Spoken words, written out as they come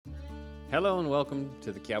Hello and welcome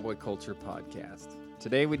to the Cowboy Culture Podcast.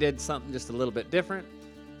 Today we did something just a little bit different.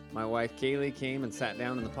 My wife Kaylie came and sat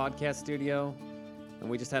down in the podcast studio, and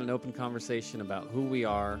we just had an open conversation about who we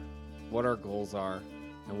are, what our goals are,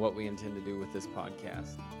 and what we intend to do with this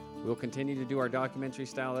podcast. We'll continue to do our documentary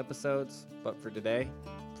style episodes, but for today,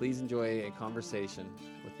 please enjoy a conversation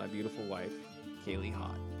with my beautiful wife, Kaylie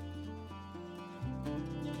Haught.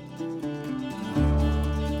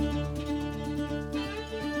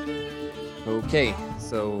 Okay,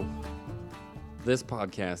 so this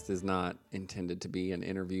podcast is not intended to be an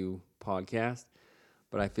interview podcast,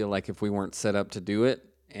 but I feel like if we weren't set up to do it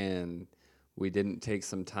and we didn't take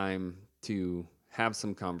some time to have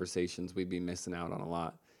some conversations, we'd be missing out on a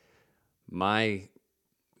lot. My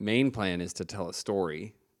main plan is to tell a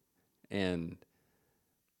story and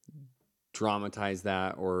dramatize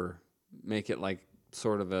that or make it like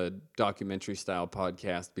sort of a documentary style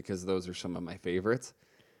podcast because those are some of my favorites.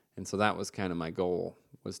 And so that was kind of my goal,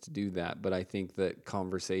 was to do that. But I think that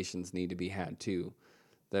conversations need to be had too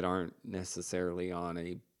that aren't necessarily on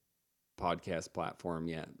a podcast platform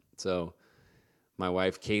yet. So my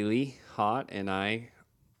wife Kaylie Haught and I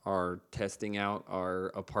are testing out our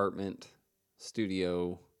apartment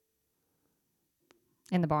studio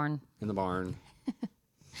in the barn.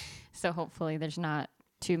 So hopefully there's not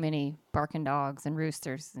too many barking dogs and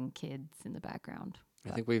roosters and kids in the background. I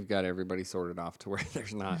think we've got everybody sorted off to where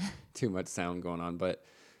there's not too much sound going on. But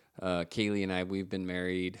Kaylie and I, we've been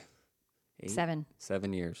married 7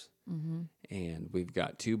 years. Mm-hmm. And we've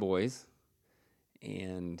got 2 boys.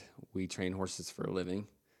 And we train horses for a living,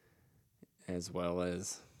 as well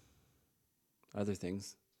as other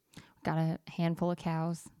things. Got a handful of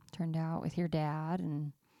cows turned out with your dad,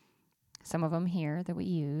 and some of them here that we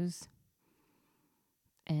use.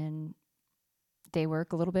 And they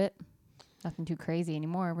work a little bit. Nothing too crazy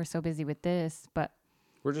anymore. We're so busy with this, but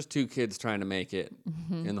we're just 2 kids trying to make it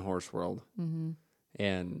in the horse world. Mm-hmm.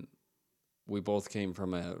 And we both came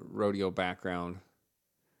from a rodeo background.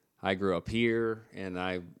 I grew up here, and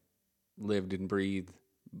I lived and breathed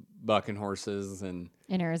bucking horses and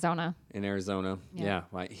in Arizona. Yeah,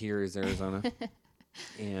 right here is Arizona.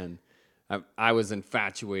 And I was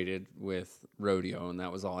infatuated with rodeo, and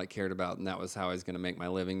that was all I cared about, and that was how I was going to make my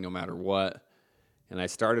living no matter what. And I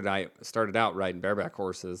started out riding bareback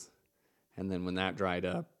horses, and then when that dried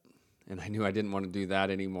up, and I knew I didn't want to do that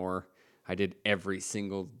anymore, I did every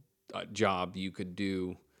single job you could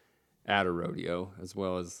do at a rodeo, as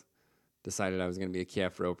well as decided I was going to be a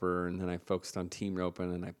calf roper, and then I focused on team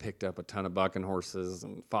roping, and I picked up a ton of bucking horses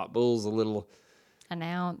and fought bulls a little.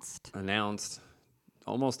 Announced.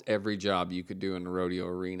 Almost every job you could do in the rodeo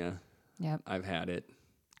arena. Yep. I've had it.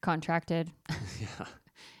 Contracted. Yeah.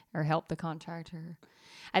 Or help the contractor.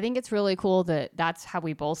 I think it's really cool that that's how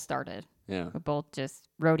we both started. Yeah. We both just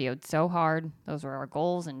rodeoed so hard. Those were our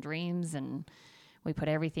goals and dreams, and we put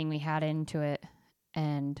everything we had into it,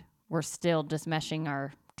 and we're still just meshing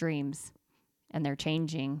our dreams, and they're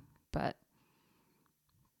changing, but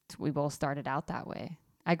we both started out that way.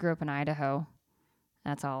 I grew up in Idaho.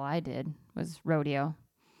 That's all I did was rodeo.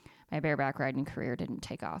 My bareback riding career didn't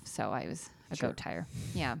take off, so I was a goat tire.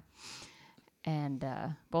 Yeah. And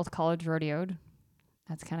both college rodeoed.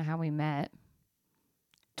 That's kind of how we met.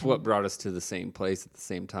 It's what brought us to the same place at the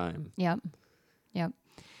same time. Yep.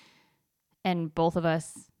 And both of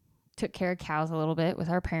us took care of cows a little bit with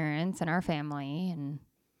our parents and our family. And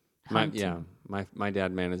my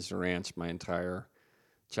dad managed a ranch my entire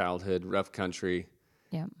childhood, rough country.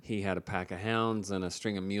 Yep. He had a pack of hounds and a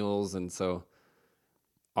string of mules, and so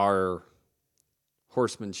our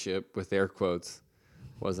horsemanship, with air quotes,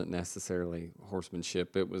 wasn't necessarily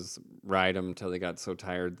horsemanship. It was ride them till they got so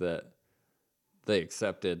tired that they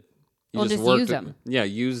accepted. Just use them. Yeah,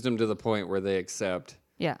 used them to the point where they accept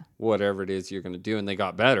whatever it is you're going to do. And they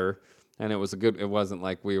got better. And it wasn't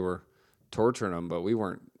like we were torturing them, but we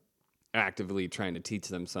weren't actively trying to teach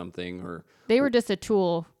them something. Or they were just a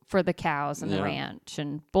tool for the cows and the ranch.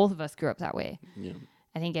 And both of us grew up that way. Yeah.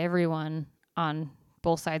 I think everyone on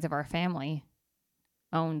both sides of our family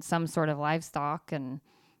owns some sort of livestock and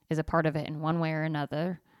is a part of it in one way or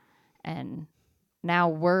another. And now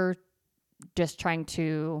we're just trying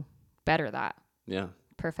to better that. Yeah.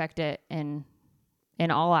 Perfect it in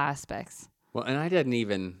all aspects. Well, and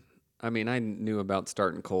I knew about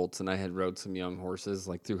starting colts, and I had rode some young horses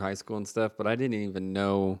like through high school and stuff, but I didn't even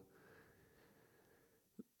know,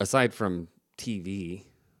 aside from TV,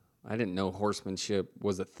 I didn't know horsemanship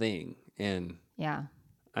was a thing. And yeah.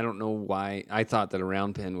 I don't know why. I thought that a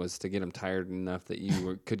round pen was to get them tired enough that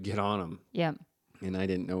you could get on them. Yep. And I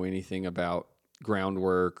didn't know anything about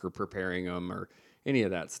groundwork or preparing them or any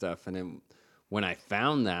of that stuff. And then when I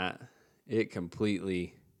found that it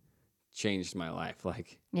completely changed my life.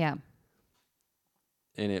 Like, Yeah.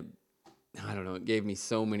 and I don't know, it gave me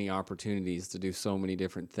so many opportunities to do so many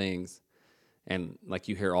different things. And like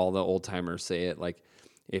you hear all the old timers say it, like,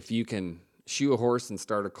 if you can shoe a horse and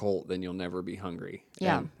start a colt, then you'll never be hungry.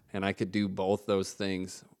 Yeah. And I could do both those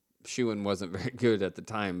things. Shoeing wasn't very good at the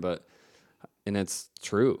time, and it's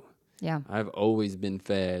true. Yeah. I've always been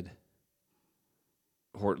fed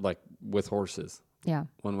like with horses. Yeah.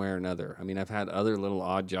 One way or another. I mean, I've had other little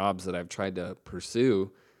odd jobs that I've tried to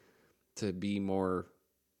pursue to be more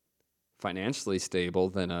financially stable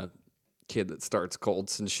than a kid that starts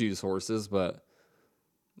colts and shoes horses. But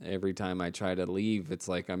every time I try to leave, it's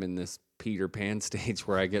like I'm in this Peter Pan stage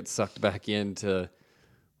where I get sucked back into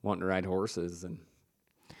wanting to ride horses. And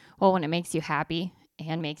Well, when it makes you happy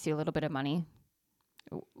and makes you a little bit of money,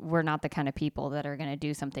 we're not the kind of people that are going to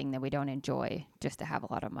do something that we don't enjoy just to have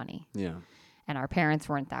a lot of money. yeah. And our parents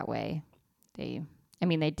weren't that way. They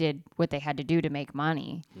did what they had to do to make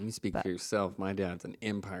money. You speak for yourself. My dad's an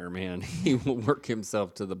empire man. He will work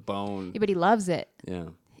himself to the bone. Yeah, but he loves it. Yeah.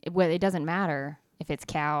 It doesn't matter if it's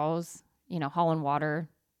cows, hauling water,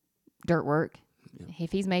 dirt work. Yeah.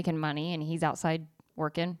 If he's making money and he's outside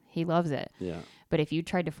working, he loves it. Yeah. But if you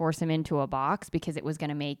tried to force him into a box because it was going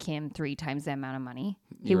to make him 3 times the amount of money,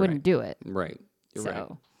 he wouldn't do it. Right. You're right.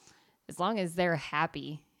 So as long as they're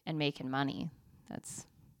happy and making money, that's...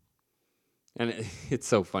 And it's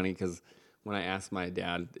so funny because when I asked my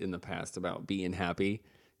dad in the past about being happy,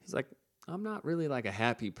 he's like, I'm not really like a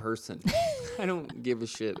happy person. I don't give a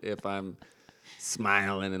shit if I'm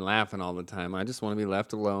smiling and laughing all the time. I just want to be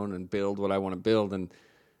left alone and build what I want to build. And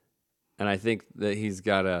I think that he's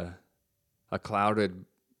got a clouded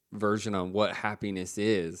version on what happiness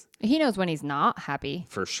is. He knows when he's not happy.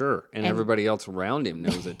 For sure. And everybody else around him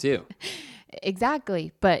knows it too.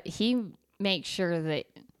 Exactly. But he makes sure that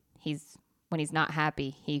when he's not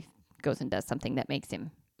happy, he goes and does something that makes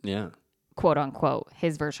him, quote unquote,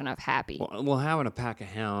 his version of happy. Well, having a pack of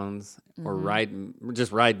hounds or riding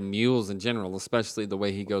mules in general, especially the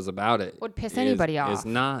way he goes about it, would piss anybody off. It's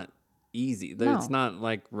not easy. No. It's not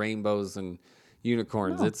like rainbows and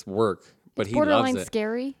unicorns. No. It's work, but he borderline loves it.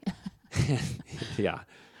 Scary. Yeah,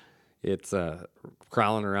 it's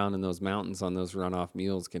crawling around in those mountains on those runoff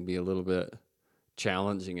mules can be a little bit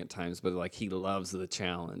challenging at times, but like he loves the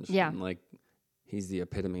challenge. Yeah, and like he's the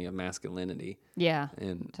epitome of masculinity. Yeah,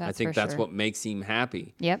 and I think that's what makes him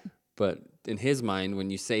happy. Yep. But in his mind, when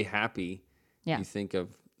you say happy, you think of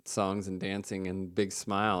songs and dancing and big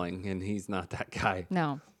smiling, and he's not that guy.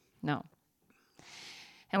 No.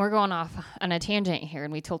 And we're going off on a tangent here,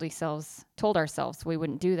 and we told ourselves we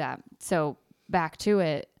wouldn't do that. So back to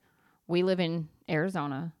it, we live in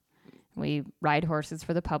Arizona. We ride horses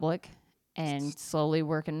for the public, and slowly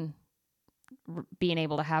being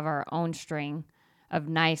able to have our own string of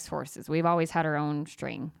nice horses. We've always had our own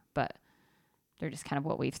string, but they're just kind of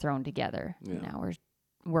what we've thrown together. Yeah. Now we're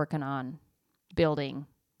working on building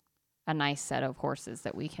a nice set of horses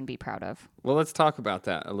that we can be proud of. Well, let's talk about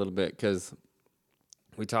that a little bit, because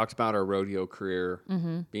we talked about our rodeo career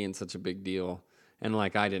being such a big deal. And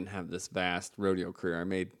like, I didn't have this vast rodeo career.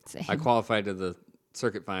 I qualified to the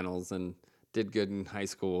circuit finals and did good in high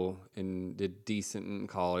school and did decent in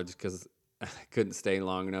college because I couldn't stay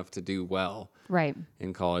long enough to do well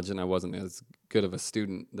in college. And I wasn't as good of a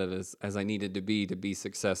student as I needed to be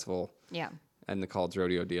successful in the college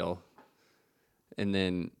rodeo deal. And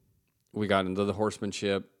then we got into the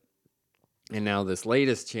horsemanship. And now this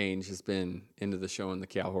latest change has been into the showing the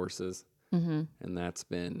cow horses. Mm-hmm. And that's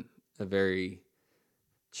been a very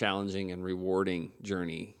challenging and rewarding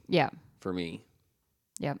journey for me.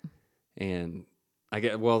 Yep. And I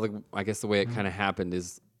guess the way it kind of happened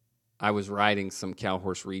is I was riding some cow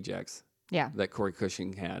horse rejects that Corey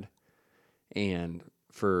Cushing had. And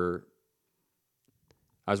I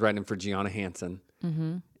was riding for Gianna Hansen.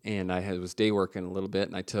 Mm-hmm. And I was day working a little bit,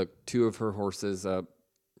 and I took 2 of her horses up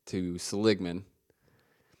to Seligman,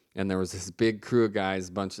 and there was this big crew of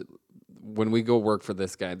guys, when we go work for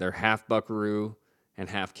this guy, they're half buckaroo and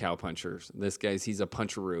half cow punchers. This guy's, he's a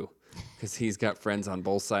puncheroo because he's got friends on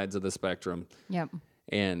both sides of the spectrum. Yep.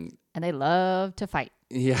 And they love to fight.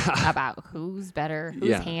 Yeah. About who's better,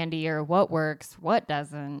 who's handier, what works, what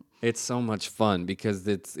doesn't. It's so much fun because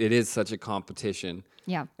it is such a competition.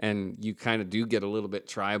 Yeah. And you kind of do get a little bit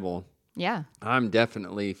tribal. Yeah. I'm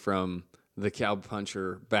definitely from the cow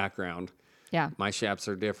puncher background. Yeah. My shaps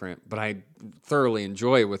are different, but I thoroughly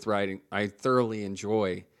enjoy riding. I thoroughly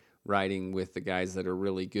enjoy riding with the guys that are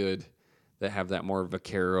really good, that have that more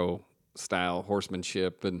vaquero style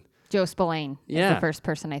horsemanship. And Joe Spillane is the first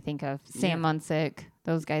person I think of. Sam Munsick,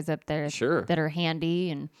 those guys up there that are handy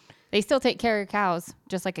and They still take care of cows,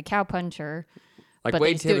 just like a cow puncher, Like but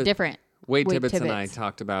they just do it different. Wade Tibbetts and I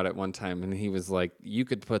talked about it one time, and he was like, you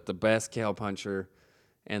could put the best cow puncher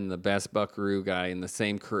and the best buckaroo guy in the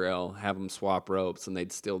same corral, have them swap ropes, and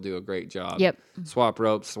they'd still do a great job. Yep. Swap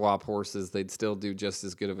ropes, swap horses, they'd still do just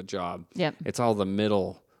as good of a job. Yep. It's all the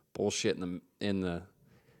middle bullshit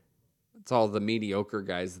it's all the mediocre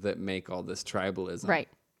guys that make all this tribalism.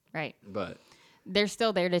 Right. But they're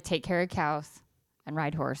still there to take care of cows and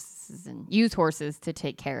ride horses and use horses to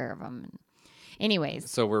take care of them. Anyways.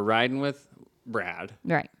 So we're riding with Brad.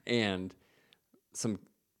 Right. And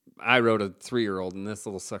I rode a 3-year-old, and this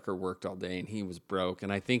little sucker worked all day, and he was broke.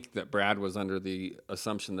 And I think that Brad was under the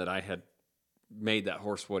assumption that I had made that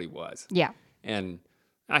horse what he was. Yeah. And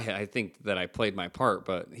I think that I played my part,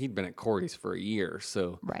 but he'd been at Corey's for a year,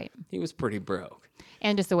 so he was pretty broke.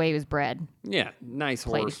 And just the way he was bred. Yeah, nice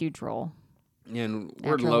horse. Played a huge role. And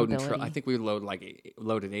we're loading. I think we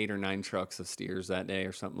loaded 8 or 9 trucks of steers that day,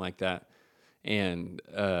 or something like that. And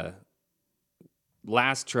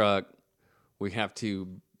last truck, we have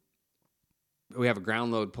a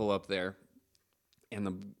ground load pull up there, and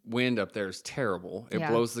the wind up there is terrible. It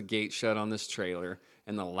blows the gate shut on this trailer,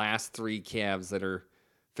 and the last 3 calves that are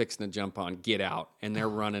fixing to jump on get out, and they're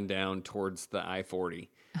running down towards the I-40.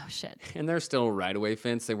 Oh, shit. And they're still a right-of-way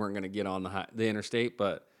fence. They weren't going to get on the interstate,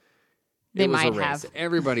 but they might have.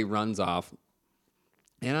 Everybody runs off,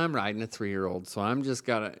 and I'm riding a 3-year-old, so I'm just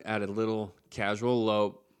at a little casual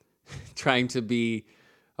lope, trying to be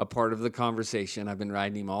a part of the conversation. I've been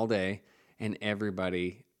riding him all day, and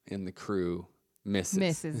everybody in the crew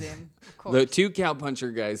misses him. Of course. The 2 cow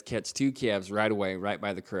puncher guys catch 2 calves right away, right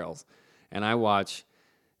by the corrals, and I watch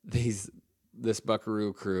this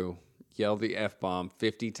buckaroo crew yell the F-bomb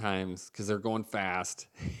 50 times because they're going fast,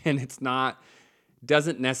 and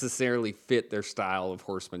doesn't necessarily fit their style of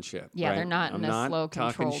horsemanship. Yeah, right? they're not in a slow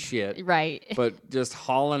talking shit. Right. But just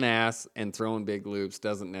hauling ass and throwing big loops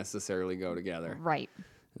doesn't necessarily go together. Right.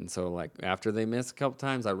 And so, like, after they miss a couple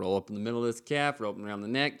times, I roll up in the middle of this calf, rope him around the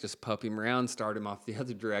neck, just pup him around, start him off the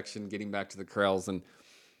other direction, get him back to the corrals. And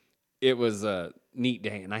it was a neat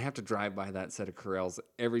day. And I have to drive by that set of corrals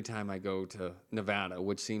every time I go to Nevada,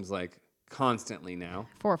 which seems like constantly now.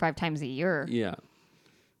 4 or 5 times a year. Yeah.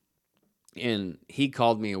 And he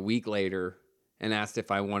called me a week later and asked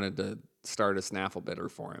if I wanted to start a snaffle bidder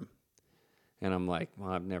for him. And I'm like,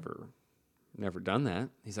 well, I've never done that.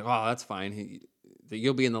 He's like, oh, that's fine.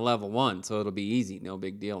 You'll be in the level 1, so it'll be easy. No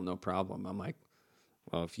big deal, no problem. I'm like,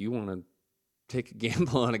 well, if you want to take a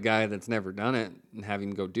gamble on a guy that's never done it and have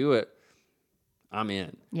him go do it, I'm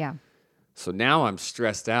in. Yeah. So now I'm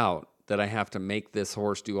stressed out that I have to make this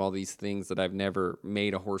horse do all these things that I've never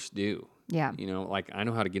made a horse do. Yeah. You know, like I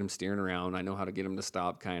know how to get him steering around. I know how to get him to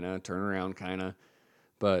stop kind of, turn around kind of,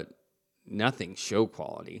 but nothing show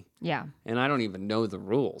quality. Yeah. And I don't even know the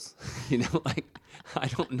rules. You know, like I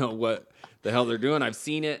don't know what the hell they're doing. I've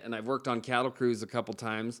seen it, and I've worked on cattle crews a couple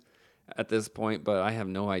times at this point, but I have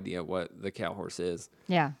no idea what the cow horse is.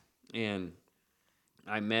 Yeah. And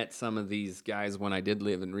I met some of these guys when I did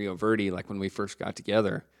live in Rio Verde, like when we first got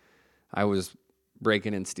together. I was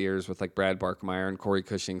breaking in steers with like Brad Barkmeyer and Corey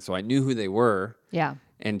Cushing, so I knew who they were. Yeah.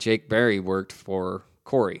 And Jake Berry worked for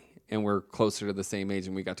Corey, and we're closer to the same age,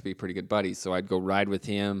 and we got to be pretty good buddies. So I'd go ride with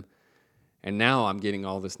him. And now I'm getting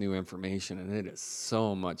all this new information, and it is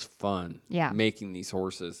so much fun making these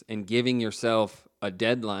horses and giving yourself a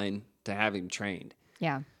deadline to have him trained.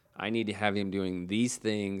 Yeah. I need to have him doing these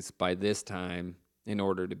things by this time in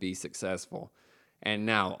order to be successful. And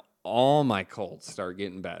now all my colts start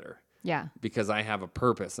getting better. Yeah. Because I have a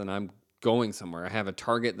purpose, and I'm going somewhere. I have a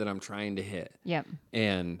target that I'm trying to hit. Yep.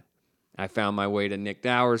 And I found my way to Nick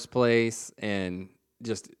Dower's place and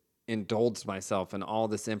just indulged myself in all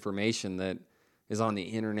this information that is on the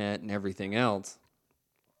internet and everything else,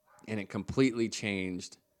 and it completely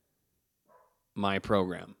changed my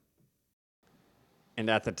program. And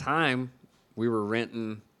at the time, we were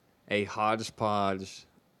renting a hodgepodge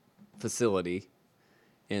facility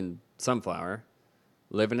in Sunflower,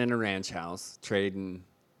 living in a ranch house, trading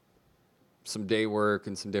some day work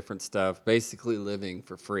and some different stuff, basically living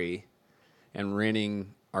for free and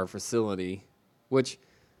renting our facility, which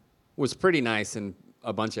was pretty nice in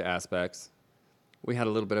a bunch of aspects. We had a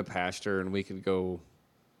little bit of pasture, and we could go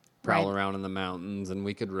prowl around in the mountains, and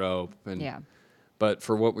we could rope. But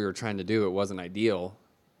for what we were trying to do, it wasn't ideal.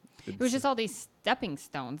 It was just all these stepping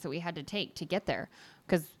stones that we had to take to get there.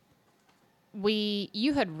 Because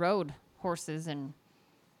you had rode horses in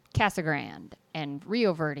Casa Grande and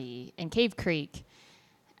Rio Verde and Cave Creek.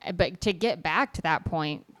 But to get back to that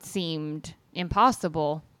point seemed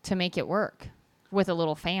impossible to make it work with a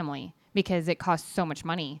little family, because it costs so much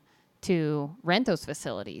money to rent those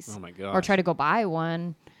facilities. Oh my gosh. Or try to go buy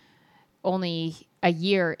one only a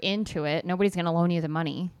year into it. Nobody's going to loan you the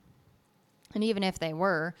money. And even if they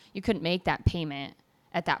were, you couldn't make that payment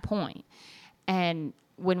at that point. And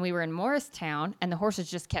when we were in Morristown and the horses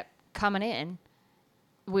just kept coming in,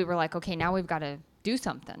 we were like, okay, now we've got to do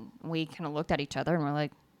something. We kind of looked at each other and we're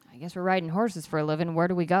like, I guess we're riding horses for a living. Where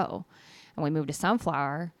do we go? And we moved to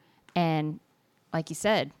Sunflower. And like you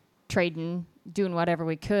said, trading, doing whatever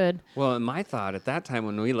we could. Well, and my thought at that time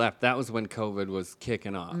when we left, that was when COVID was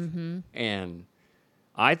kicking off. Mm-hmm. And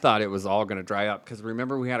I thought it was all going to dry up because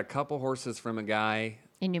remember we had a couple horses from a guy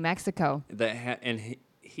in New Mexico that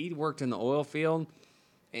he worked in the oil field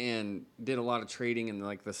and did a lot of trading in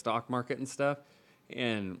like the stock market and stuff.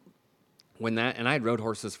 And and I had rode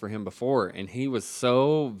horses for him before, and he was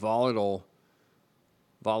so volatile,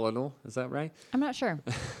 is that right? I'm not sure.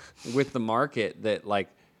 With the market that like,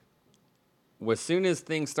 as soon as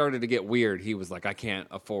things started to get weird, he was like, I can't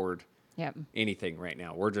afford anything right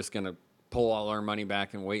now. We're just going to pull all our money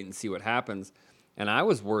back and wait and see what happens. And I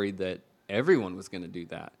was worried that everyone was going to do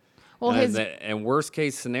that. Well, and worst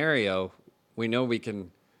case scenario, we know we can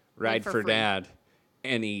ride for Dad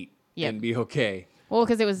and eat and be okay. Well,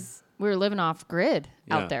 because we were living off grid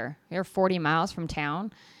out there. We were 40 miles from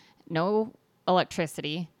town, no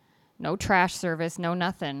electricity, no trash service, no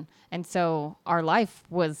nothing. And so our life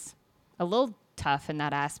was a little tough in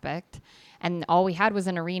that aspect. And all we had was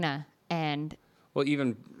an arena. And well,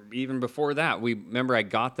 even before that,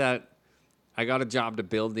 I got a job to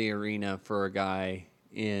build the arena for a guy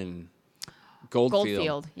in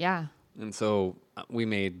Goldfield. Yeah. And so we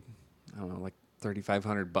made, I don't know, like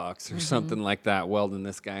 $3,500 or something like that, welding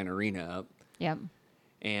this guy an arena up. Yep.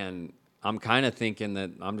 And I'm kind of thinking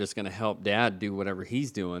that I'm just going to help Dad do whatever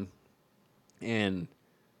he's doing. And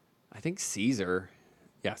I think Cesar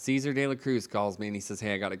De La Cruz calls me and he says,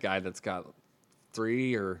 hey, I got a guy that's got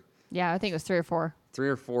I think it was 3 or 4. 3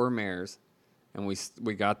 or 4 mares. And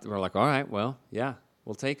we're like, all right, well, yeah,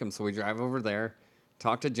 we'll take them. So we drive over there,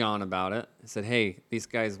 talk to John about it. I said, hey, this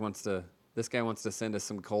guy wants to send us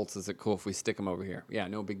some colts. Is it cool if we stick them over here? Yeah,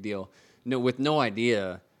 no big deal. No, with no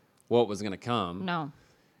idea what was going to come. No.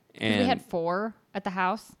 And we had 4 at the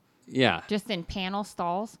house. Yeah. Just in panel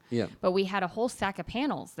stalls. Yeah. But we had a whole stack of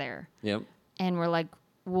panels there. Yep. And we're like,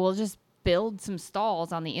 we'll just build some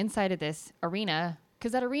stalls on the inside of this arena.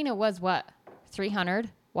 Because that arena was what? 300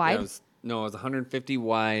 wide? Yeah, it was 150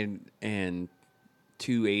 wide and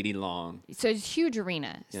 280 long. So it's a huge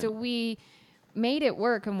arena. Yeah. So we made it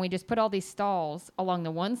work, and we just put all these stalls along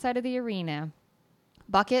the one side of the arena,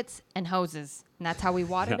 buckets and hoses. And that's how we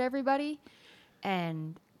watered everybody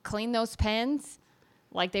and cleaned those pens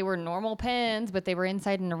like they were normal pens, but they were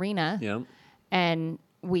inside an arena. Yep. And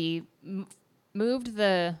we moved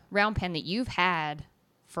the round pen that you've had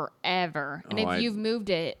forever. And if you've moved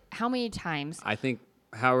it, how many times? I think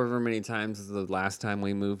however many times the last time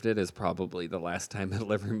we moved it is probably the last time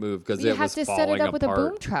it'll ever move because it was falling apart. You have to set it up with a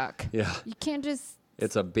boom truck. Yeah. You can't just...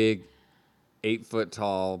 It's a big 8-foot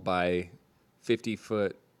tall by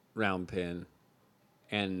 50-foot round pin.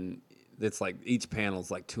 And it's like each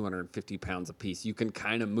panel's like 250 pounds a piece. You can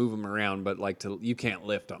kind of move them around, but you can't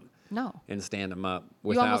lift them. No. And stand them up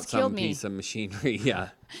without some piece of machinery. Yeah.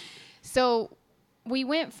 So we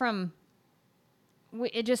went from...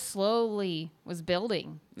 It just slowly was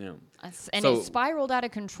building. Yeah. And it spiraled out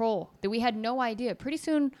of control that we had no idea. Pretty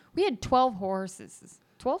soon, we had 12 horses.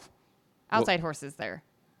 12? Outside horses there.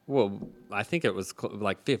 Well, I think it was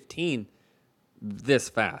like 15 this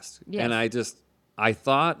fast. Yes. And I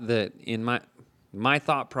thought that in my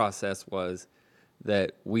thought process was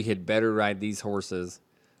that we had better ride these horses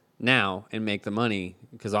now and make the money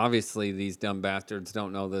because obviously these dumb bastards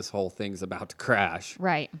don't know this whole thing's about to crash.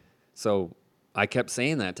 Right. So I kept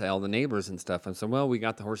saying that to all the neighbors and stuff. And so, well, we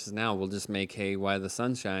got the horses now. We'll just make hay while the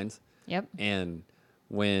sun shines. Yep. And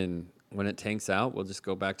when it tanks out, we'll just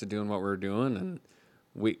go back to doing what we're doing. And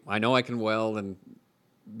I know I can weld and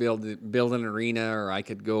build an arena, or I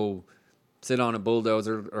could go sit on a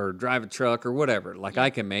bulldozer or drive a truck or whatever. Like I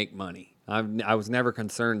can make money. I was never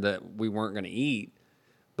concerned that we weren't going to eat,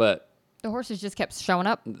 but the horses just kept showing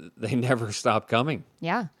up. They never stopped coming.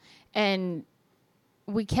 Yeah. And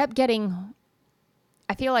we kept getting...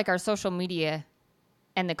 I feel like our social media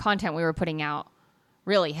and the content we were putting out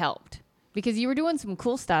really helped because you were doing some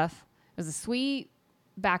cool stuff. It was a sweet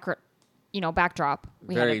backdrop.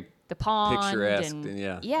 We had the pond picturesque,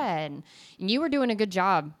 and you were doing a good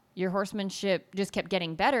job. Your horsemanship just kept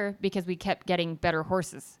getting better because we kept getting better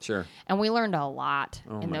horses. Sure. And we learned a lot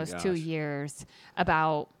in those 2 years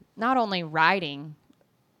about not only riding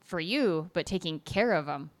for you, but taking care of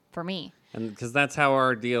them for me. And because that's how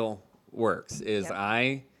our deal works is Yep.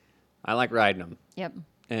 I like riding them. Yep.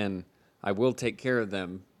 And I will take care of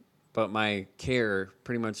them, but my care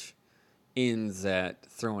pretty much ends at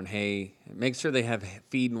throwing hay. Make sure they have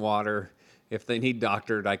feed and water. If they need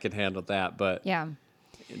doctored, I can handle that. But Yeah.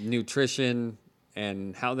 nutrition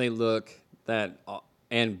and how they look, that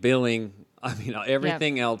and billing, I mean,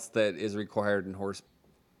 everything else that is required in horse.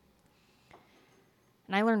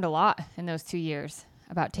 And I learned a lot in those 2 years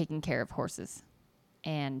about taking care of horses.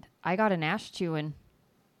 And I got an ash chewing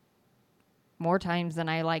more times than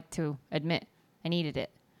I like to admit. I needed it.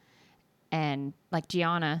 And like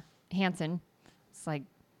Gianna Hansen, it's like,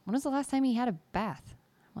 when was the last time he had a bath?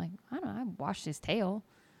 I'm like, I don't know. I washed his tail.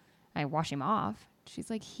 I wash him off. She's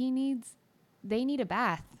like, they need a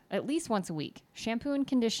bath at least once a week. Shampoo and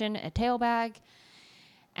condition, a tail bag.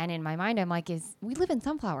 And in my mind, I'm like, we live in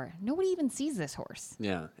Sunflower. Nobody even sees this horse.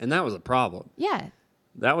 Yeah. And that was a problem. Yeah.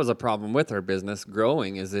 That was a problem with our business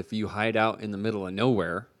growing, is if you hide out in the middle of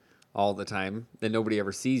nowhere all the time, then nobody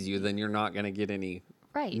ever sees you, then you're not going to get any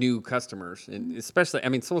new customers. And especially, I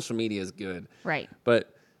mean, social media is good. Right.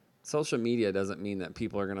 But social media doesn't mean that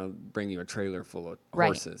people are going to bring you a trailer full of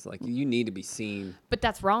horses. Like, you need to be seen. But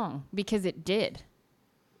that's wrong, because it did.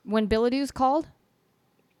 When Billadoos called,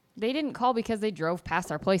 they didn't call because they drove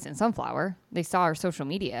past our place in Sunflower. They saw our social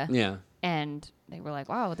media. Yeah. And they were like,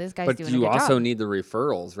 wow, this guy's But doing a good you also job. need the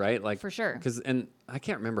referrals, right? Like, For sure. And I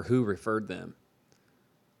can't remember who referred them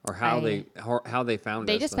or how they found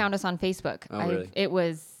us. They just found us on Facebook. Oh, really? It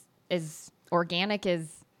was as organic as,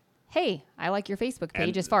 hey, I like your Facebook page.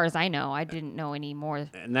 And as far as I know, I didn't know any more.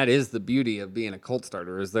 And that is the beauty of being a colt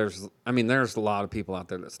starter, is there's a lot of people out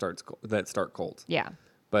there that start colts. Yeah.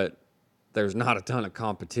 But there's not a ton of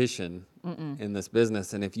competition in this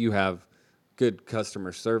business. And if you have good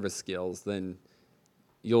customer service skills, then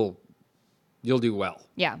you'll do well.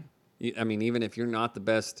 Yeah. I mean, even if you're not the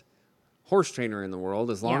best horse trainer in the world,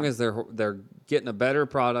 as long as they're getting a better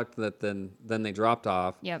product than they dropped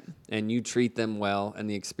off, Yep. and you treat them well, and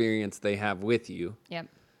the experience they have with you. Yep.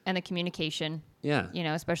 And the communication. Yeah. You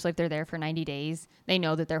know, especially if they're there for 90 days, they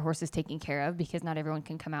know that their horse is taken care of, because not everyone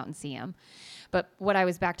can come out and see them. But what I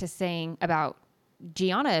was back to saying about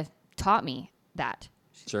Gianna taught me that.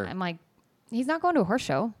 Sure. I'm like, he's not going to a horse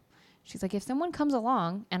show. She's like, if someone comes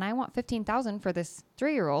along and I want $15,000 for this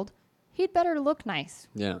 3-year-old, he'd better look nice.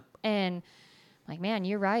 Yeah. And I'm like, man,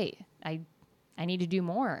 you're right. I need to do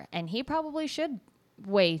more. And he probably should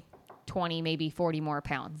weigh 20, maybe 40 more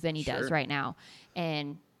pounds than he does right now.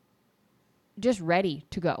 And just ready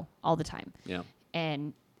to go all the time. Yeah.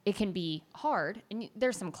 And it can be hard. And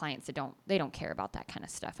there's some clients that don't care about that kind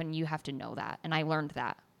of stuff. And you have to know that. And I learned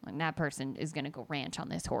that. Like, that person is going to go ranch on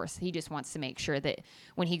this horse. He just wants to make sure that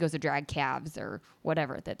when he goes to drag calves or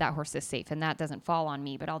whatever, that horse is safe. And that doesn't fall on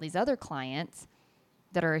me. But all these other clients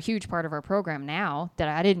that are a huge part of our program now that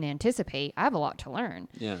I didn't anticipate, I have a lot to learn.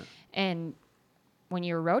 Yeah. And when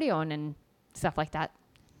you're rodeoing and stuff like that,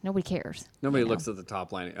 nobody cares. Nobody looks at the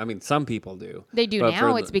top line. I mean, some people do. They do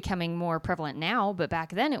now. It's becoming more prevalent now. But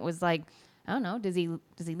back then it was like, I don't know. Does he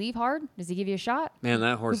leave hard? Does he give you a shot? Man,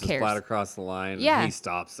 that horse is flat across the line. Yeah. And he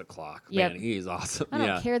stops the clock. Man, he's awesome. I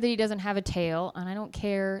don't care that he doesn't have a tail. And I don't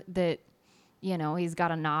care that, he's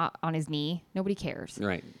got a knot on his knee. Nobody cares.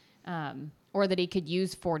 Right. Or that he could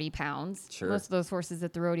use 40 pounds. Sure. Most of those horses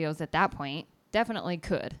at the rodeos at that point definitely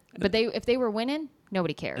could. But if they were winning,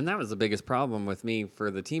 nobody cared. And that was the biggest problem with me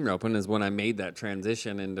for the team roping, is when I made that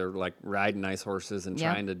transition into like riding nice horses and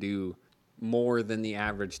trying to do more than the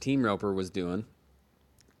average team roper was doing.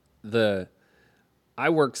 I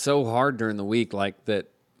worked so hard during the week, like that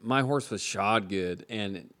my horse was shod good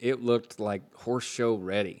and it looked like horse show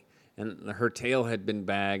ready, and her tail had been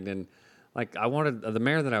bagged, and like I wanted the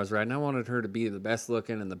mare that I was riding, I wanted her to be the best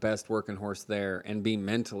looking and the best working horse there and be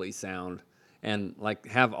mentally sound and like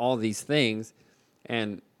have all these things.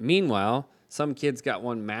 And meanwhile, some kid's got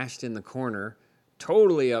one mashed in the corner,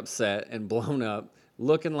 totally upset and blown up,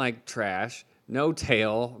 looking like trash, no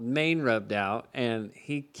tail, mane rubbed out, and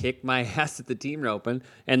he kicked my ass at the team roping.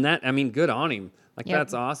 And that, I mean, good on him. Like,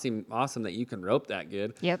 that's awesome that you can rope that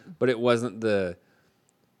good. Yep. But it wasn't the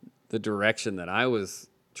direction that I was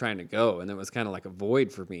trying to go, and it was kind of like a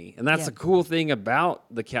void for me. And that's the cool thing about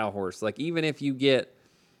the cow horse. Like, even if you get,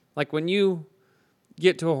 like, when you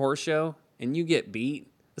get to a horse show and you get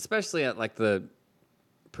beat, especially at like the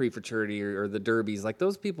pre-futurity or the derbies, like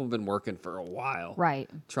those people have been working for a while, right,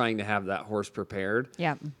 trying to have that horse prepared.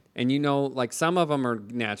 Yeah. And like some of them are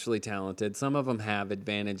naturally talented, some of them have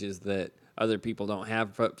advantages that other people don't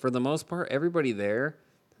have, but for the most part, everybody there,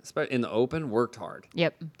 especially in the open, worked hard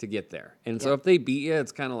to get there. And so if they beat you,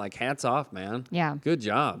 it's kind of like, hats off, man. Yeah. Good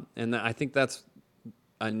job. And I think that's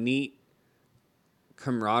a neat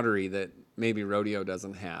camaraderie that maybe rodeo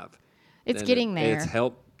doesn't have. It's And getting there.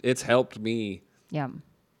 It's helped me Yeah.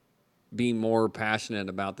 be more passionate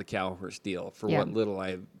about the cow horse deal for Yeah. what little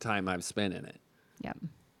time I've spent in it. Yeah.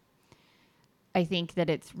 I think that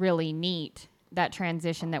it's really neat, that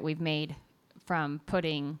transition that we've made from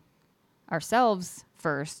putting ourselves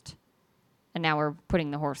first, and now we're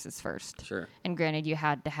putting the horses first. Sure. And granted, you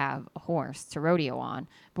had to have a horse to rodeo on,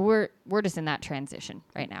 but we're just in that transition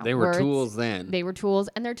right now. They were tools then. They were tools,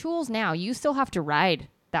 and they're tools now. You still have to ride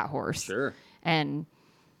that horse. Sure. And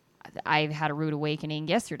I had a rude awakening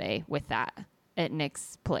yesterday with that at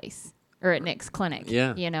Nick's place, or at Nick's clinic.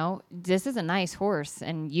 Yeah. You know, this is a nice horse,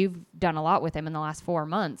 and you've done a lot with him in the last 4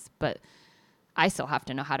 months, but I still have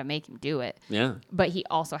to know how to make him do it. Yeah. But he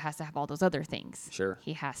also has to have all those other things. Sure.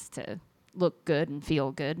 He has to look good and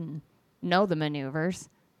feel good and know the maneuvers,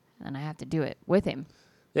 and I have to do it with him.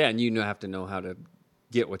 Yeah, and you have to know how to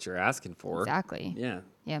get what you're asking for. Exactly. Yeah.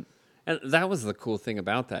 Yep. And that was the cool thing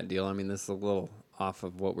about that deal. I mean, this is a little off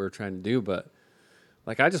of what we were trying to do, but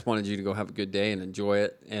like I just wanted you to go have a good day and enjoy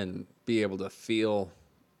it and be able to feel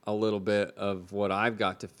a little bit of what I've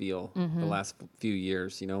got to feel the last few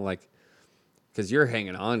years, you know, like because you're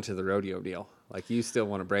hanging on to the rodeo deal. Like you still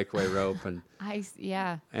want a breakaway rope and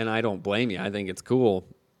I don't blame you. I think it's cool.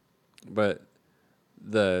 But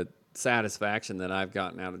the satisfaction that I've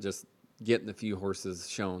gotten out of just getting the few horses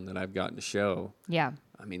shown that I've gotten to show. Yeah.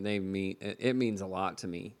 I mean, it means a lot to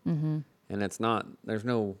me. Mm-hmm. And there's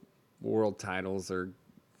no world titles or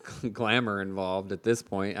glamour involved at this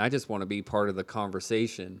point. I just want to be part of the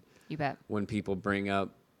conversation. You bet. When people bring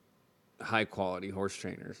up high quality horse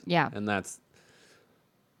trainers. Yeah. And that's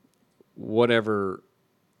whatever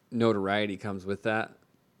notoriety comes with that.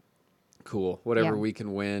 Cool. Whatever we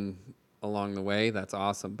can win along the way, that's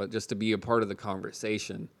awesome. But just to be a part of the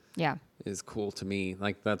conversation is cool to me.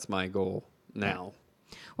 Like that's my goal now.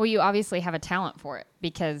 Yeah. Well, you obviously have a talent for it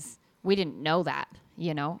because we didn't know that,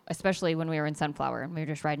 you know, especially when we were in Sunflower and we were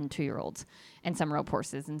just riding 2-year-olds and some rope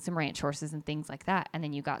horses and some ranch horses and things like that. And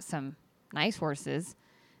then you got some nice horses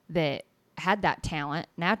that had that talent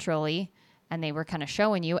naturally, and they were kind of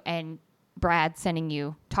showing you, and Brad sending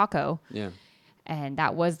you Taco. Yeah. And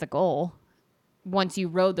that was the goal. Once you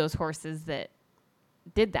rode those horses that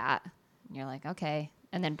did that, you're like, okay.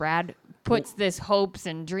 And then Brad puts this hopes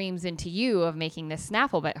and dreams into you of making this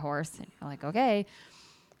snaffle bet horse. And you're like, okay.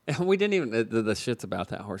 And we didn't even, the shits about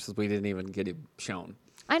that horse is we didn't even get him shown.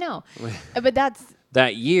 I know. But that's.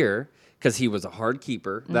 That year, because he was a hard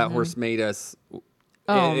keeper, that horse made us,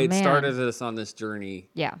 it started us on this journey.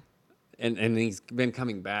 Yeah. And he's been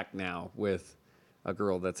coming back now with a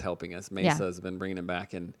girl that's helping us. Mesa has been bringing him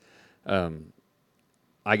back. And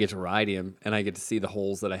I get to ride him, and I get to see the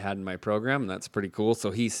holes that I had in my program, and that's pretty cool.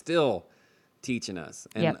 So he's still teaching us.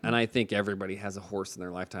 And I think everybody has a horse in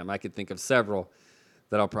their lifetime. I could think of several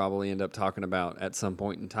that I'll probably end up talking about at some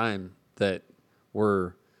point in time that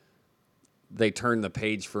they turned the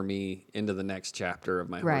page for me into the next chapter of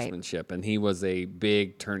my horsemanship. And he was a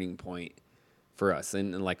big turning point for us.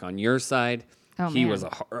 And like on your side, he was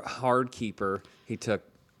a hard keeper. He took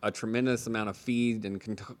a tremendous amount of feed and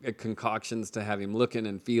concoctions to have him looking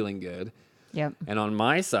and feeling good. Yep. And on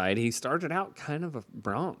my side, he started out kind of a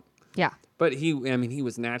bronc. Yeah. But he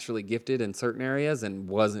was naturally gifted in certain areas and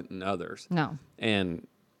wasn't in others. No. And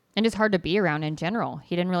just hard to be around in general.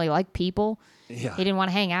 He didn't really like people. Yeah. He didn't want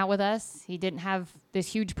to hang out with us. He didn't have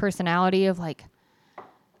this huge personality of like,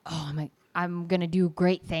 oh, I'm going to do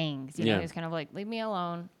great things. You know, he was kind of like, leave me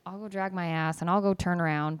alone. I'll go drag my ass and I'll go turn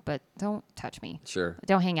around, but don't touch me. Sure.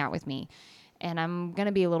 Don't hang out with me. And I'm going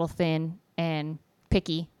to be a little thin and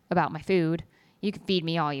picky about my food. You can feed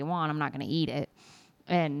me all you want. I'm not going to eat it.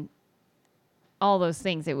 And all those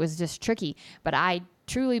things. It was just tricky. But I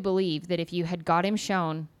truly believe that if you had got him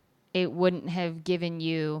shown, it wouldn't have given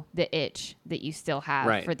you the itch that you still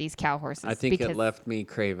have for these cow horses. I think it left me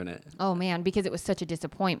craving it. Oh, man, because it was such a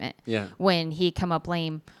disappointment. Yeah. When he come up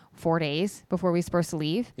lame 4 days before we were supposed to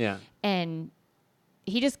leave. Yeah. And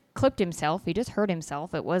he just clipped himself. He just hurt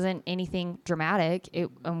himself. It wasn't anything dramatic.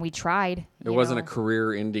 And we tried. It wasn't a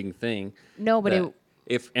career-ending thing. No, but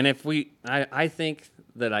I think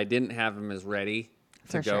that I didn't have him as ready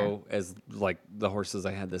to go as like the horses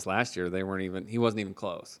I had this last year. He wasn't even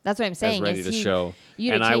close. That's what I'm saying. As ready to show.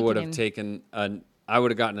 And I would have I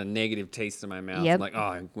would have gotten a negative taste in my mouth. Yep. Like,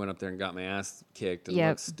 I went up there and got my ass kicked and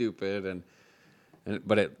looked stupid.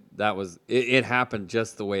 But it happened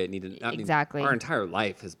just the way it needed. Exactly. Our entire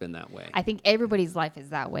life has been that way. I think everybody's life is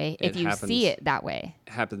that way. If you see it that way.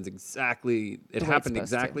 It happened exactly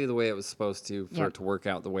the way it was supposed to for it to work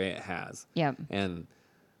out the way it has. Yep. And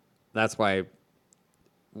that's why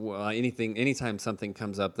well, anytime something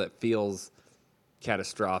comes up that feels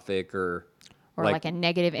catastrophic or like a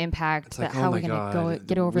negative impact, it's that like, how oh are my we going to God,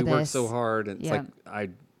 get over we this? work so hard. And it's Yeah. like,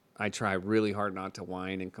 I try really hard not to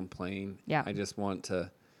whine and complain. Yeah. I just want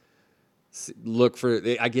to look for,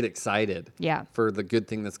 I get excited Yeah. for the good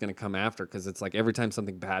thing that's going to come after. Cause it's like every time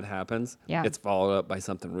something bad happens, Yeah. it's followed up by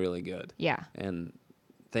something really good. Yeah. And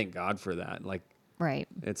thank God for that. Like, Right.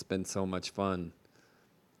 it's been so much fun,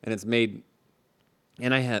 and it's made,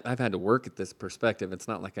 and I've had to work at this perspective. It's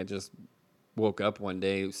not like I just woke up one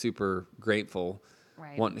day super grateful,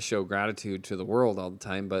 Right. wanting to show gratitude to the world all the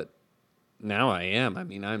time. But now I am. I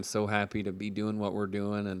mean, I'm so happy to be doing what we're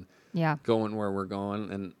doing and Yeah. going where we're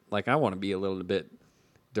going. And like, I want to be a little bit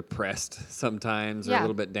depressed sometimes or a Yeah.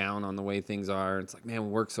 little bit down on the way things are. It's like, man, we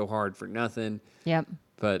work so hard for nothing. Yep.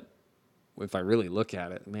 But if I really look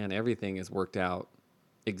at it, man, everything has worked out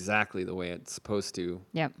exactly the way it's supposed to.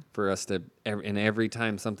 Yep. For us to, and every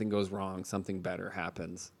time something goes wrong, something better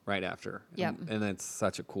happens right after. Yep. And it's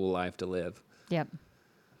such a cool life to live. Yep.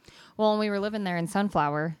 Well, when we were living there in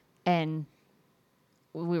Sunflower, and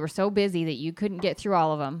we were so busy that you couldn't get through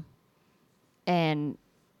all of them. And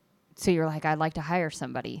so you're like, I'd like to hire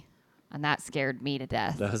somebody. And that scared me to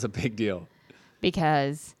death. That was a big deal.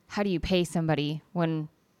 Because how do you pay somebody when,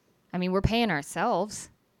 I mean, we're paying ourselves,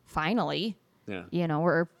 finally. Yeah. You know,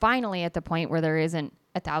 we're finally at the point where there isn't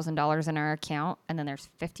 $1,000 in our account and then there's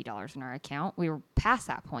 $50 in our account. We were past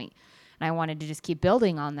that point. And I wanted to just keep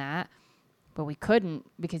building on that. But we couldn't,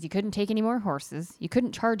 because you couldn't take any more horses. You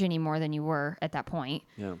couldn't charge any more than you were at that point.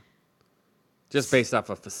 Yeah. Just based off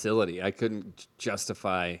a facility, I couldn't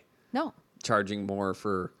justify No. charging more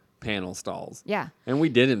for panel stalls. Yeah. And we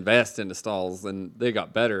did invest into stalls, and they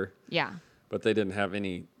got better. Yeah. But they didn't have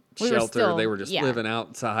any We were shelter. still- They were just yeah. living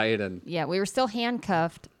outside. And Yeah, we were still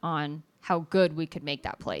handcuffed on how good we could make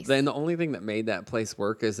that place. then the only thing that made that place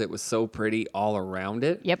work is it was so pretty all around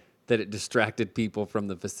it. Yep. That it distracted people from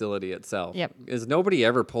the facility itself. Yep. Because nobody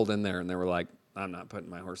ever pulled in there and they were like, I'm not putting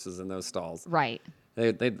my horses in those stalls. Right.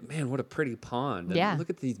 They man, what a pretty pond. And Yeah. look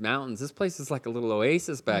at these mountains. This place is like a little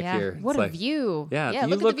oasis back Yeah. here. What It's a like, view. Yeah, Yeah, you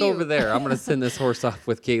look at look the view. over there. I'm going to send this horse off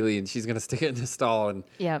with Kaylie, and she's going to stick it in the stall, and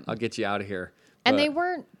Yep. I'll get you out of here. And But- they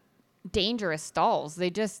weren't dangerous stalls. They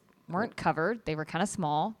just weren't covered. They were kind of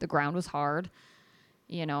small. The ground was hard,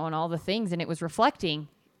 you know, and all the things. And it was reflecting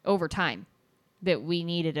over time that we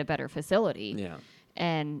needed a better facility. Yeah.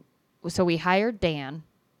 And so we hired Dan,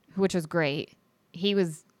 which was great. He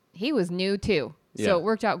was new too. Yeah. So it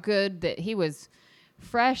worked out good that he was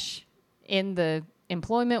fresh in the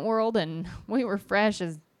employment world and we were fresh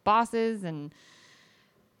as bosses, and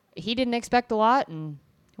he didn't expect a lot and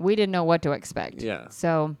we didn't know what to expect. Yeah.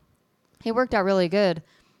 So it worked out really good,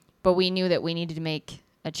 but we knew that we needed to make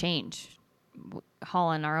a change.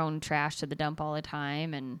 Hauling our own trash to the dump all the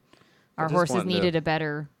time, and our just horses wanted to- needed a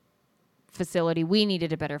better facility. We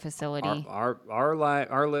needed a better facility.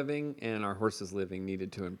 Our living and our horses' living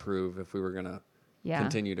needed to improve if we were going to Yeah.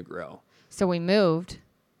 continue to grow. So we moved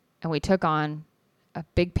and we took on a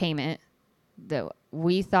big payment that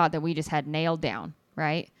we thought that we just had nailed down,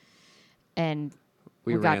 right? And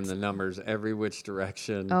We got ran the numbers every which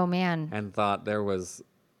direction oh man, and thought it was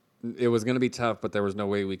going to be tough, but there was no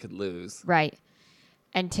way we could lose. right.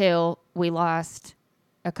 Until we lost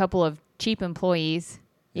a couple of cheap employees,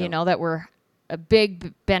 Yeah. you know, that were a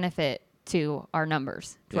big benefit to our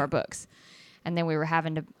numbers, to Yeah. our books. And then we were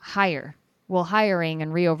having to hire. Well, hiring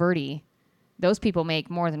in Rio Verde, those people make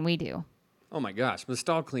more than we do. Oh my gosh, the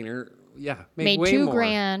stall cleaner, made Made way more.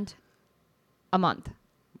 $2,000 a month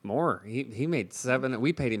More. He made $700.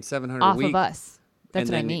 We paid him $700 off a week. of us. That's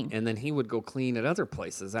and what I then, mean. And then he would go clean at other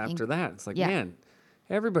places after that. It's like, yeah. man,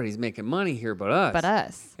 everybody's making money here but us. But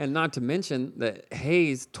us. And not to mention that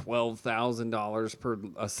hay's $12,000 per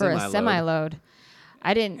a For semi-load. a semi-load.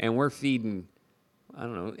 I didn't. And we're feeding, I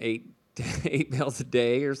don't know, eight bales a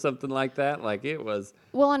day or something like that. Like it was.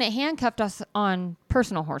 Well, and it handcuffed us on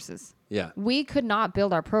personal horses. Yeah. We could not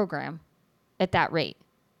build our program at that rate.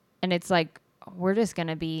 And it's like, we're just going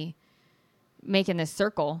to be making this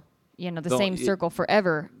circle, you know, the same circle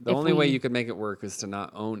forever. The only way you could make it work is to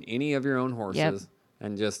not own any of your own horses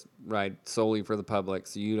and just ride solely for the public.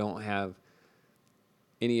 So you don't have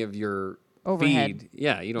any of your Overhead. feed.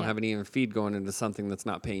 Yeah, you don't have any of your feed going into something that's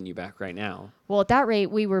not paying you back right now. Well, at that rate,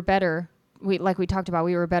 we were better. Like we talked about,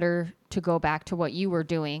 we were better to go back to what you were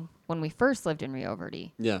doing when we first lived in Rio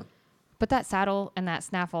Verde. Yeah. Put that saddle and that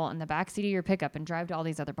snaffle in the back seat of your pickup and drive to all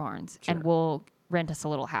these other barns, and we'll rent us a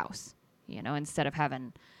little house, you know, instead of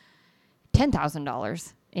having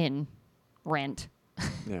 $10,000 in rent.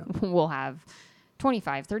 Yeah. We'll have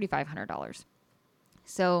 $2,500, $3,500.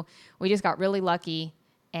 So we just got really lucky,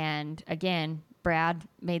 And again, Brad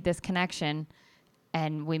made this connection,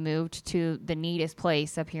 and we moved to the neatest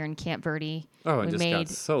place up here in Camp Verde. Oh, and we just got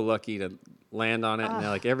so lucky to land on it, and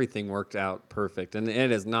like everything worked out perfect. And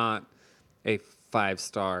it is not a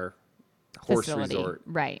 5-star horse facility. resort,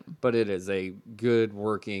 Right? but it is a good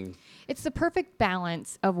working. It's the perfect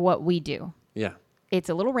balance of what we do. Yeah, It's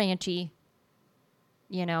a little ranchy.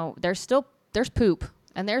 You know, there's poop,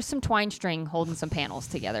 and there's some twine string holding some panels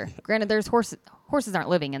together. Granted, there's horses aren't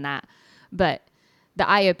living in that, but the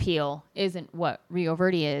eye appeal isn't what Rio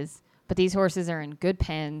Verde is. But these horses are in good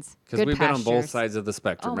pens, because we've pastures. been on both sides of the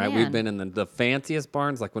spectrum, right? Man. We've been in the fanciest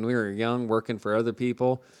barns, like when we were young, working for other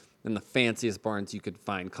people, in the fanciest barns you could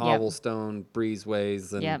find, cobblestone,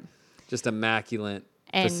 breezeways, and just immaculate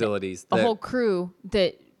facilities. A whole crew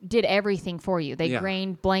that did everything for you. They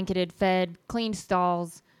grained, blanketed, fed, cleaned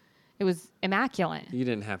stalls. It was immaculate. You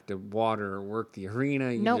didn't have to water or work the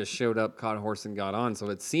arena. You just showed up, caught a horse, and got on. So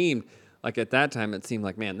it seemed like at that time,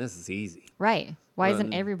 man, this is easy. Right. Why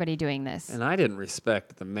isn't everybody doing this? And I didn't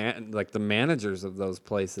respect the managers of those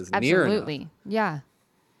places. Absolutely. Near enough. Yeah.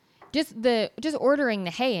 Just ordering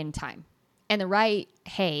the hay in time and the right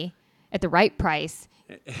hay at the right price.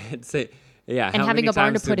 And and having a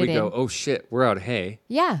barn to put it in. Oh shit, we're out of hay.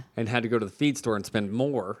 Yeah. And had to go to the feed store and spend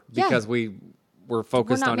more because we were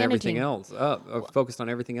focused on everything else. Focused on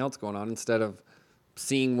everything else going on instead of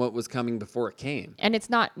seeing what was coming before it came. And it's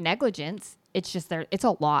not negligence. It's just it's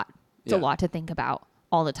a lot. It's a lot to think about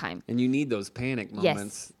all the time. And you need those panic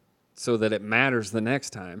moments so that it matters the next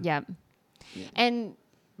time. Yeah. And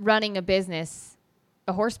running a business,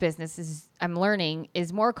 a horse business, I'm learning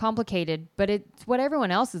is more complicated, but it's what everyone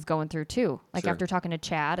else is going through too. Like after talking to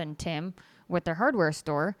Chad and Tim with their hardware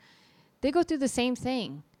store, they go through the same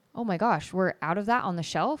thing. Oh my gosh, we're out of that on the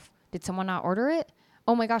shelf. Did someone not order it?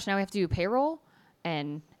 Oh my gosh, now we have to do payroll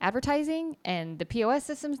and advertising and the POS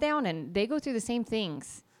system's down, and they go through the same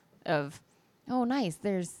things of, oh nice,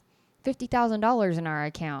 there's $50,000 in our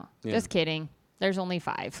account. Just kidding. There's only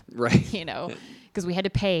 5. Right. You know, because we had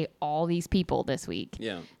to pay all these people this week.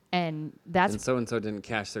 Yeah. And that's... And so-and-so didn't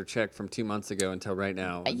cash their check from 2 months ago until right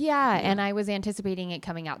now. And I was anticipating it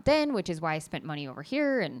coming out then, which is why I spent money over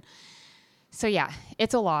here. And so,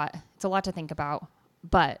 it's a lot. It's a lot to think about,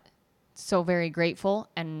 but so very grateful.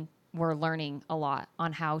 And we're learning a lot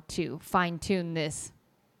on how to fine-tune this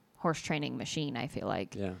horse training machine, I feel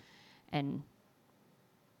like. Yeah. And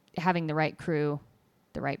having the right crew,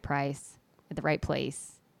 the right price, at the right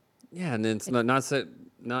place. Yeah, and then it's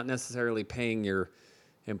not necessarily paying your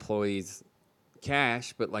employees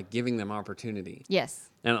cash, but like giving them opportunity. Yes.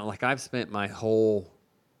 And like I've spent my whole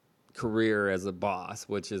career as a boss,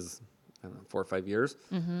 which is, I don't know, 4 or 5 years,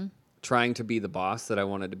 trying to be the boss that I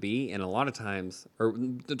wanted to be. And a lot of times, or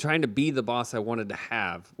trying to be the boss I wanted to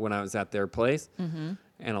have when I was at their place. Mm-hmm.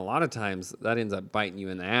 And a lot of times that ends up biting you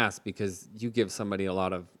in the ass because you give somebody a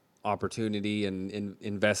lot of opportunity and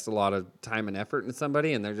invest a lot of time and effort in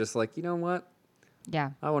somebody. And they're just like, you know what?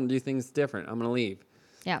 Yeah. I want to do things different. I'm going to leave.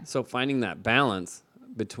 Yeah. So finding that balance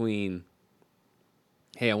between,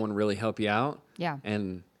 hey, I want to really help you out. Yeah.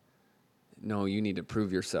 And no, you need to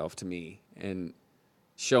prove yourself to me and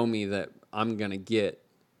show me that I'm going to get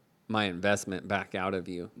my investment back out of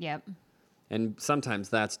you. Yep. And sometimes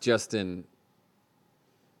that's just in,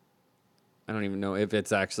 I don't even know if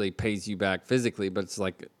it's actually pays you back physically, but it's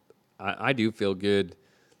like, I do feel good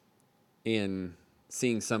in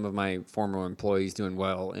seeing some of my former employees doing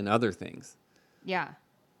well in other things. Yeah.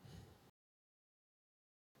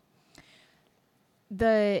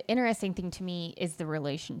 The interesting thing to me is the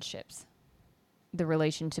relationships. The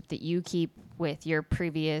relationship that you keep with your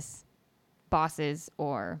previous bosses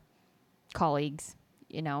or colleagues,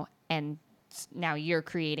 you know, and now you're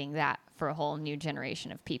creating that for a whole new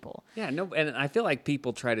generation of people. Yeah, and I feel like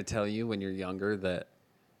people try to tell you when you're younger that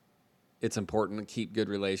it's important to keep good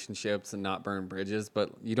relationships and not burn bridges,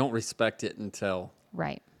 but you don't respect it until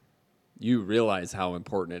you realize how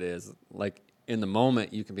important it is. Like in the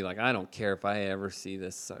moment, you can be like, I don't care if I ever see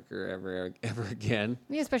this sucker ever again.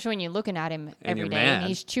 Yeah, especially when you're looking at him And every you're day mad. and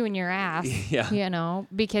he's chewing your ass, Yeah. you know,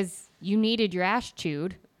 because you needed your ass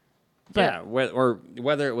chewed. But or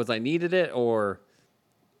whether it was I needed it or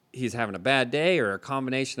he's having a bad day or a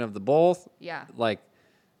combination of the both. Yeah. Like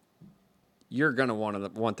you're going to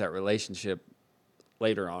want that relationship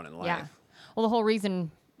later on in life. Yeah. Well, the whole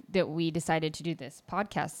reason that we decided to do this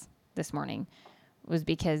podcast this morning was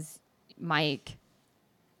because Mike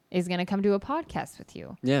is going to come do a podcast with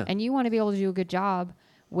you. Yeah. And you want to be able to do a good job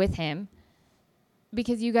with him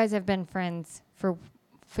because you guys have been friends for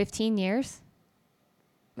 15 years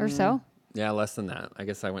or so. Yeah, less than that. I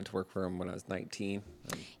guess I went to work for him when I was 19.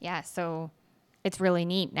 Yeah. So it's really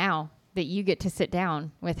neat now that you get to sit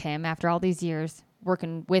down with him after all these years,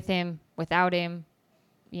 working with him, without him,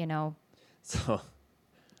 you know. So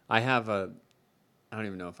I don't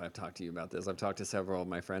even know if I've talked to you about this. I've talked to several of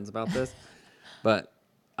my friends about this, but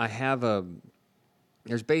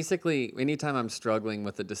there's basically, anytime I'm struggling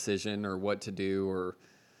with a decision or what to do or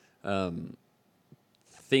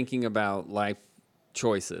thinking about life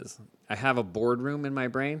choices, I have a boardroom in my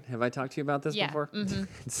brain. Have I talked to you about this before? Mm-hmm.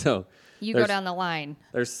 So you go down the line.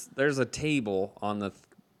 There's a table on the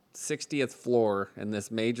 60th floor in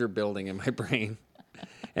this major building in my brain.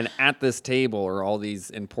 And at this table are all these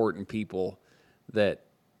important people that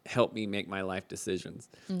help me make my life decisions.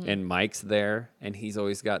 Mm-hmm. And Mike's there, and he's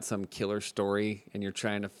always got some killer story, and you're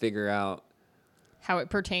trying to figure out how it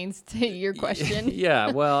pertains to your question.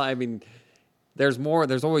 Yeah, well, I mean, there's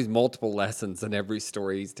always multiple lessons in every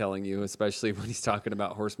story he's telling you, especially when he's talking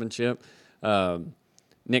about horsemanship.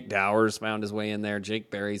 Nick Dowers found his way in there.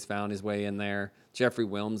 Jake Berry's found his way in there. Jeffrey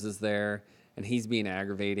Wilms is there, and he's being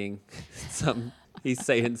aggravating. He's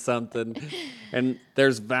saying something, and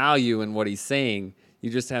there's value in what he's saying.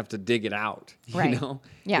 You just have to dig it out, right. you know?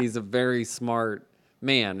 Yeah. He's a very smart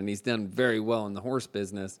man, and he's done very well in the horse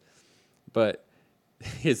business, but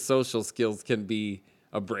his social skills can be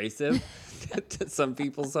abrasive to some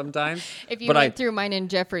people sometimes. If you went through mine and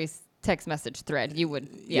Jeffrey's text message thread, you would,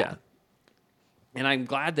 yeah. And I'm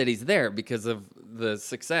glad that he's there because of the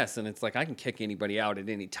success. And it's like, I can kick anybody out at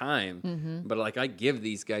any time. Mm-hmm. But like, I give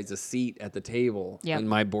these guys a seat at the table in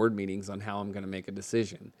my board meetings on how I'm going to make a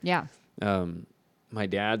decision. Yeah. My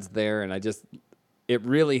dad's there, and it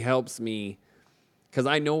really helps me because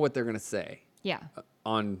I know what they're going to say. Yeah.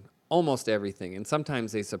 On almost everything. And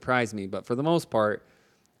sometimes they surprise me. But for the most part,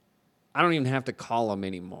 I don't even have to call them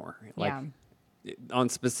anymore. Like, on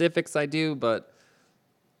specifics, I do, but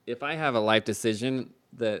if I have a life decision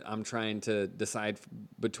that I'm trying to decide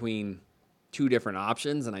between two different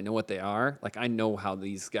options and I know what they are, like I know how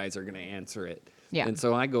these guys are going to answer it. Yeah. And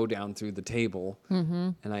so I go down through the table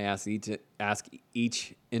and I ask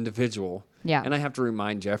each individual. Yeah. And I have to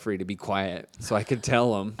remind Jeffrey to be quiet so I could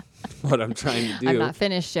tell him what I'm trying to do. I'm not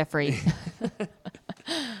finished, Jeffrey.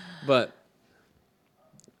 But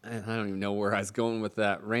I don't even know where I was going with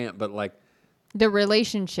that rant, but like the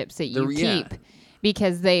relationships that you keep.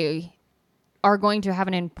 Because they are going to have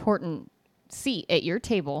an important seat at your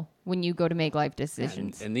table when you go to make life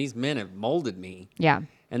decisions. And these men have molded me. Yeah.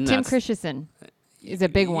 And Tim Christensen is a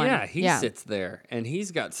big one. Yeah, he sits there, and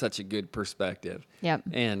he's got such a good perspective. Yep.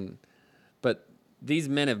 But these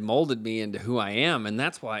men have molded me into who I am, and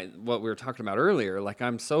that's why what we were talking about earlier, like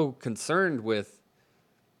I'm so concerned with,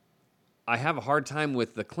 I have a hard time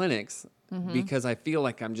with the clinics because I feel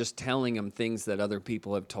like I'm just telling them things that other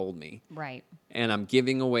people have told me. Right. And I'm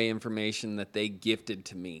giving away information that they gifted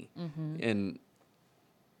to me. And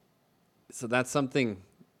so that's something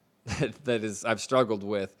that is I've struggled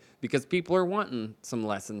with because people are wanting some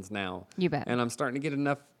lessons now. You bet. And I'm starting to get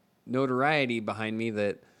enough notoriety behind me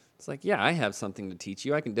that it's like, yeah, I have something to teach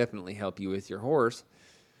you. I can definitely help you with your horse.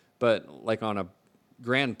 But like on a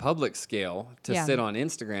grand public scale to sit on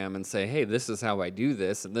Instagram and say, hey, this is how I do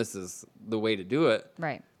this and this is the way to do it.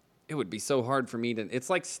 Right. It would be so hard for me to, it's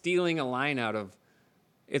like stealing a line out of,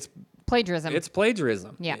 it's plagiarism. It's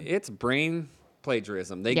plagiarism. Yeah. It's brain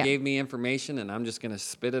plagiarism. They gave me information and I'm just going to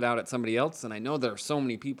spit it out at somebody else. And I know there are so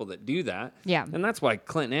many people that do that. Yeah. And that's why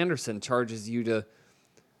Clinton Anderson charges you to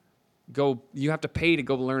go, you have to pay to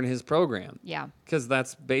go learn his program. Yeah. Because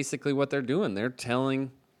that's basically what they're doing. They're telling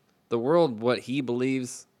the world what he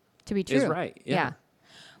believes to be true is right. Yeah.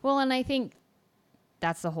 Well, and I think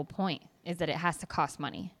that's the whole point is that it has to cost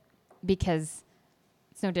money because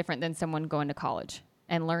it's no different than someone going to college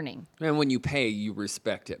and learning. And when you pay, you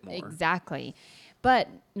respect it more. Exactly. But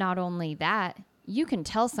not only that, you can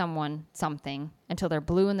tell someone something until they're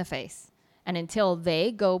blue in the face. And until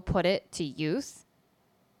they go put it to use,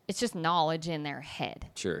 it's just knowledge in their head.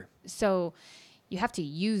 Sure. So you have to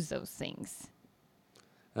use those things.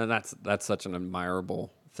 And that's such an admirable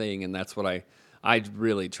thing, and that's what I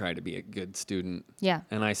really try to be a good student. Yeah.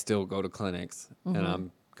 And I still go to clinics, and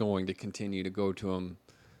I'm going to continue to go to them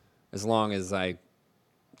as long as I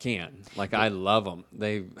can. Like I love them;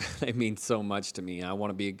 they mean so much to me. I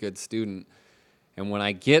want to be a good student, and when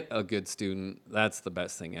I get a good student, that's the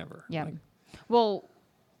best thing ever. Yeah. Well,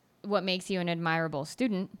 what makes you an admirable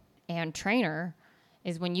student and trainer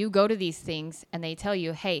is when you go to these things and they tell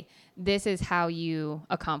you, hey, this is how you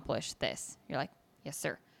accomplish this. You're like, yes,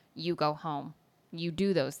 sir. You go home, you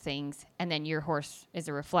do those things, and then your horse is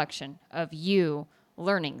a reflection of you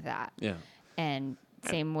learning that. Yeah. And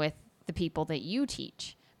same with the people that you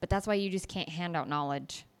teach. But that's why you just can't hand out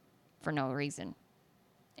knowledge for no reason.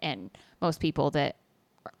 And most people that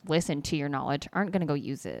listen to your knowledge aren't going to go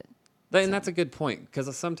use it. And that's a good point,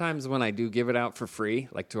 because sometimes when I do give it out for free,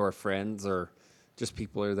 like to our friends or just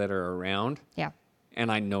people that are around, Yeah.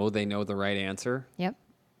 and I know they know the right answer, Yep.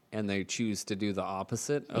 and they choose to do the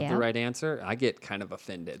opposite of Yeah. the right answer, I get kind of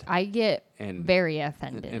offended. I get And- very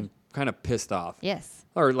offended. And kind of pissed off. Yes.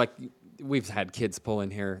 Or like we've had kids pull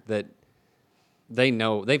in here that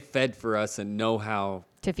they've fed for us and know how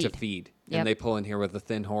To feed. Yep. And they pull in here with a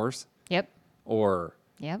thin horse, Yep. or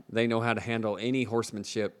Yep. they know how to handle any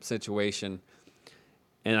horsemanship situation.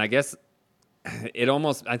 And I guess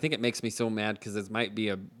I think it makes me so mad, because it might be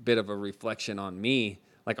a bit of a reflection on me.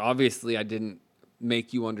 Like, obviously I didn't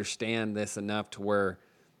make you understand this enough to where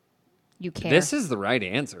You care. this is the right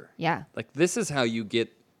answer. Yeah. Like, this is how you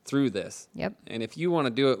get through this. Yep. And if you want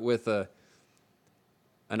to do it with an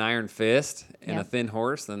iron fist and a Yep. thin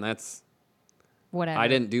horse, then that's, Whatever. I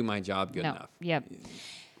didn't do my job good No. enough. Yep.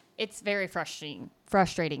 It's very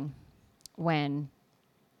frustrating when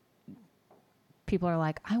people are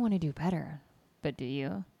like, I want to do better. But do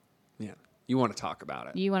you? Yeah. You want to talk about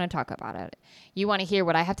it. You want to talk about it. You want to hear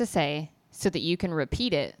what I have to say so that you can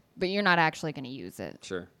repeat it, but you're not actually going to use it.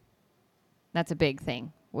 Sure. That's a big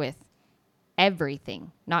thing with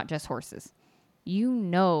everything, not just horses. You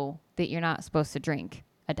know that you're not supposed to drink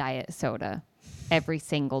a diet soda every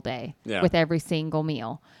single day with every single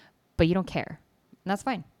meal, but you don't care. And that's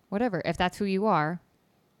fine. Whatever. If that's who you are,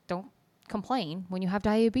 don't complain when you have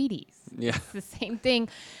diabetes. Yeah. It's the same thing.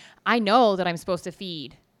 I know that I'm supposed to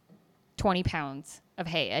feed 20 pounds of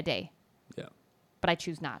hay a day, Yeah. but I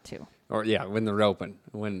choose not to. Or, when they're open.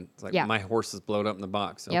 When it's like, my horse is blowed up in the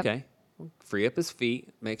box. Yep. Okay. Free up his feet.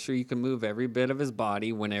 Make sure you can move every bit of his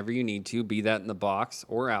body whenever you need to, be that in the box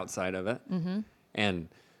or outside of it. Mm-hmm. And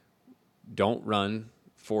don't run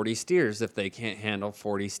 40 steers if they can't handle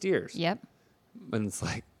 40 steers. Yep. And it's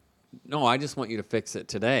like, no, I just want you to fix it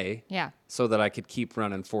today. Yeah. So that I could keep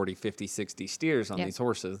running 40, 50, 60 steers on Yep. these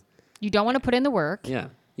horses. You don't want to put in the work. Yeah.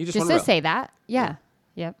 You just Just want to say that. Yeah.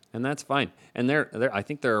 Yep. And that's fine. And I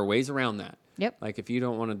think there are ways around that. Yep. Like, if you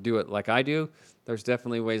don't want to do it like I do, there's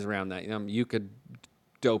definitely ways around that. You could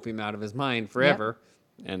dope him out of his mind forever,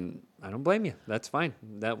 and I don't blame you. That's fine.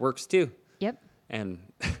 That works too. Yep. And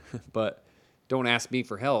but don't ask me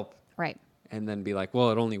for help Right. and then be like,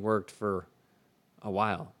 well, it only worked for a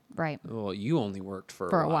while. Right. Well, you only worked for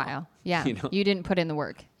A while. Yeah. You know? You didn't put in the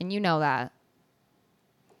work, and you know that.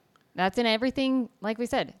 That's in everything. Like we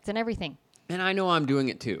said, it's in everything. And I know I'm doing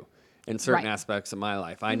it too in certain Right. aspects of my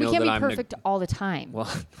life. I We know can't that be I'm perfect all the time. Well,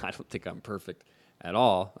 I don't think I'm perfect at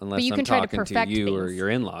all, unless you I'm can try to talking to perfect you or things. your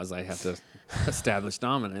in-laws. I have to establish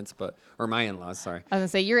dominance, or my in-laws, sorry. I was gonna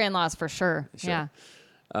say your in-laws for sure. Sure. Yeah.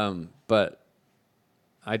 But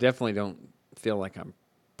I definitely don't feel like I'm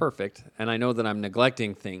perfect, and I know that I'm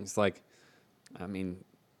neglecting things. Like, I mean,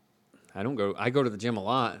 I go to the gym a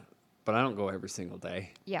lot, but I don't go every single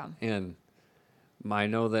day. Yeah. And I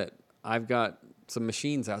know that I've got some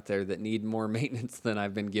machines out there that need more maintenance than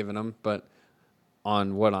I've been giving them, but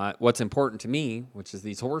on what's important to me, which is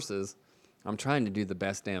these horses, I'm trying to do the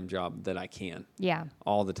best damn job that I can. Yeah.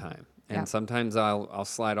 All the time. And Yeah. sometimes I'll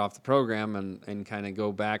slide off the program and kind of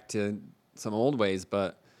go back to some old ways,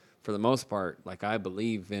 but for the most part, like, I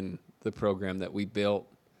believe in the program that we built,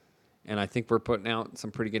 and I think we're putting out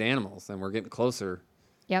some pretty good animals, and we're getting closer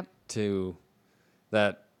Yep. to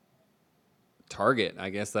that target, I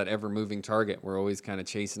guess, that ever-moving target. We're always kind of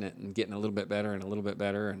chasing it and getting a little bit better and a little bit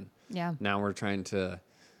better, and Yeah. now we're trying to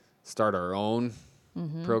start our own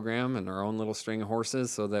program and our own little string of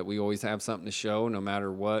horses so that we always have something to show no matter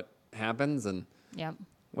what happens. And Yep.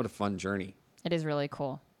 what a fun journey. It is really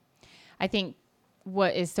cool. I think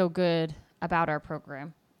what is so good about our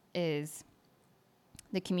program is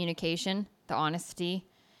the communication, the honesty,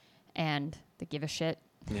 and the give a shit.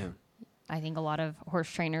 Yeah. I think a lot of horse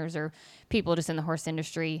trainers or people just in the horse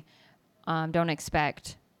industry don't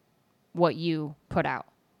expect what you put out.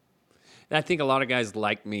 I think a lot of guys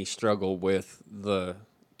like me struggle with the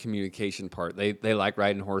communication part. They like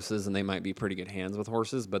riding horses, and they might be pretty good hands with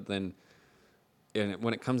horses, but then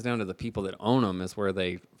when it comes down to the people that own them is where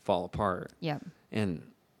they fall apart. Yep. And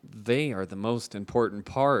they are the most important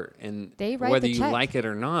part. And They write whether the you check. like it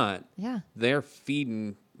or not, Yeah. they're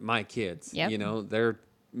feeding my kids. Yep. They're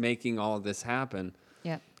making all of this happen.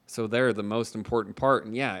 Yep. So they're the most important part.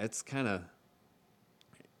 And yeah, it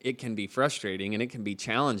can be frustrating and it can be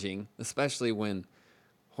challenging, especially when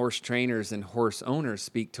horse trainers and horse owners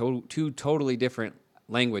speak two totally different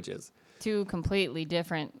languages. Two completely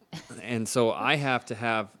different. And so I have to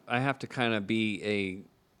kind of be a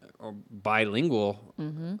bilingual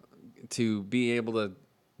to be able to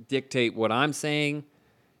dictate what I'm saying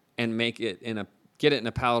and get it in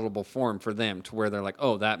a palatable form for them to where they're like,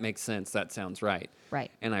 oh, that makes sense. That sounds right.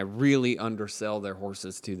 Right. And I really undersell their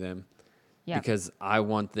horses to them because I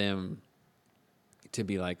want them to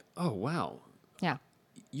be like, oh, wow. Yeah.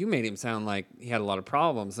 You made him sound like he had a lot of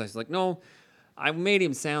problems. I was like, no, I made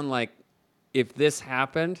him sound like if this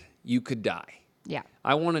happened, you could die. Yeah.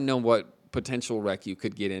 I want to know what potential wreck you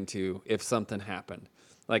could get into if something happened.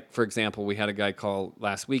 Like, for example, we had a guy call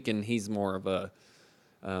last week, and he's more of a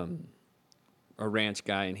ranch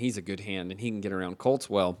guy, and he's a good hand, and he can get around colts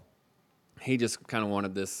well. He just kind of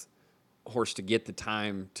wanted this horse to get the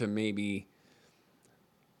time to maybe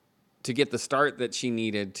to get the start that she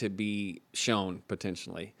needed to be shown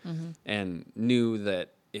potentially, and knew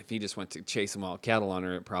that if he just went to chase some wild cattle on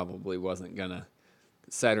her, it probably wasn't going to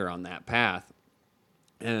set her on that path.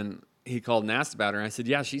 And he called and asked about her, and I said,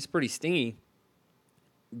 yeah, she's pretty stingy,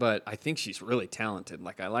 but I think she's really talented.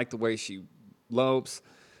 Like, I like the way she lopes.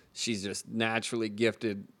 She's just naturally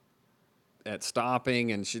gifted at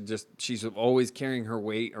stopping, and she's always carrying her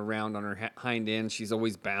weight around on her hind end. She's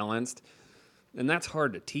always balanced, and that's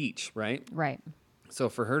hard to teach, right? Right. So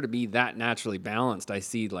for her to be that naturally balanced, I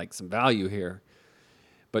see like some value here.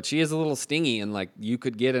 But she is a little stingy, and like you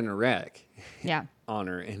could get in a wreck on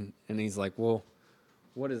her. And he's like, well,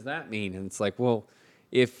 what does that mean? And it's like, well,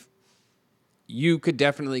 if you could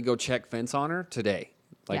definitely go check fence on her today.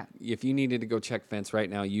 Like if you needed to go check fence right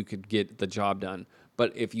now, you could get the job done.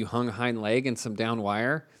 But if you hung a hind leg and some down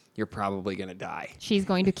wire, you're probably going to die. She's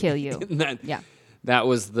going to kill you.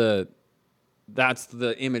 That's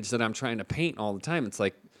the image that I'm trying to paint all the time. It's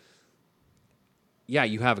like, yeah,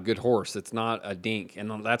 you have a good horse. It's not a dink.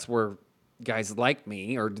 And that's where guys like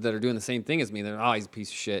me or that are doing the same thing as me, they're, oh, he's a piece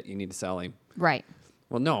of shit. You need to sell him. Right.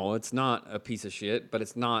 Well, no, it's not a piece of shit, but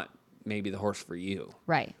it's not maybe the horse for you.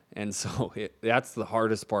 Right. And so that's the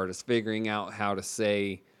hardest part is figuring out how to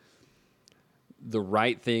say the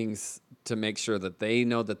right things to make sure that they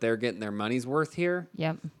know that they're getting their money's worth here.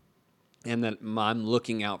 Yep. And that I'm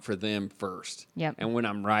looking out for them first. Yep. And when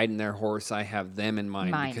I'm riding their horse, I have them in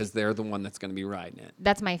mind because they're the one that's going to be riding it.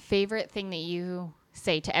 That's my favorite thing that you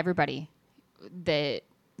say to everybody that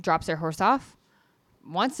drops their horse off,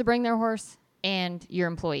 wants to bring their horse, and your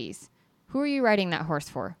employees. Who are you riding that horse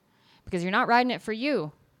for? Because you're not riding it for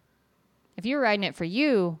you. If you're riding it for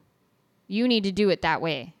you, you need to do it that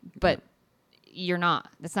way. But you're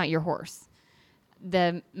not. That's not your horse.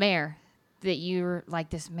 The mare that you're like,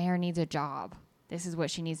 this mare needs a job. This is what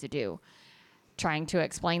she needs to do. Trying to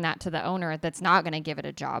explain that to the owner that's not going to give it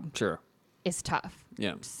a job. Sure. Is tough.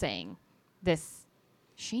 Yeah. Saying this,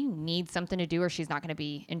 she needs something to do or she's not going to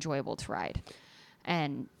be enjoyable to ride.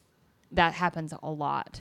 And that happens a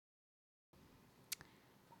lot.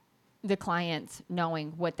 The clients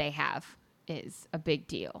knowing what they have is a big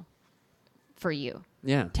deal for you.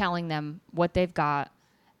 Yeah. Telling them what they've got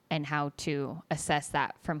and how to assess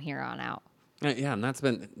that from here on out. Yeah, and that's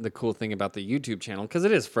been the cool thing about the YouTube channel because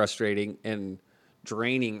it is frustrating and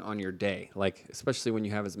draining on your day, like especially when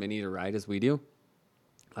you have as many to ride as we do.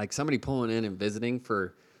 Like somebody pulling in and visiting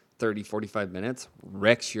for 30, 45 minutes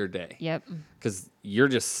wrecks your day. Yep. Because you're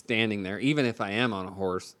just standing there. Even if I am on a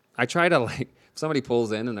horse, I try to like, if somebody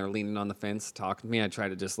pulls in and they're leaning on the fence talking to me, I try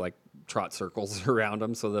to just like trot circles around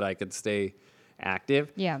them so that I could stay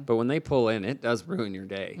active. Yeah. But when they pull in, it does ruin your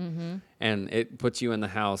day. Mm-hmm. And it puts you in the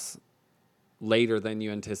house later than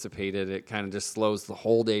you anticipated. It kind of just slows the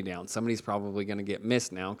whole day down. Somebody's probably going to get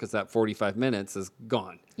missed now because that 45 minutes is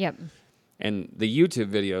gone. Yep. And the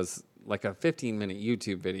YouTube videos, like a 15-minute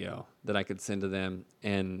YouTube video that I could send to them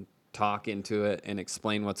and talk into it and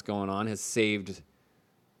explain what's going on has saved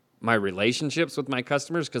my relationships with my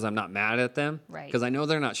customers because I'm not mad at them. Right. Because I know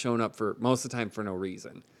they're not showing up for most of the time for no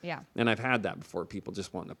reason. Yeah. And I've had that before, people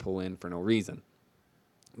just wanting to pull in for no reason.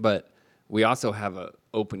 But we also have a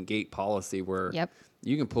open gate policy where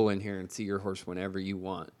you can pull in here and see your horse whenever you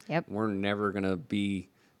want. Yep. We're never going to be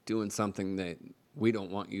doing something that we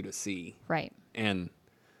don't want you to see. Right. And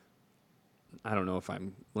I don't know if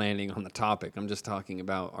I'm landing on the topic. I'm just talking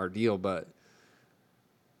about our deal, but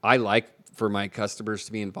I like for my customers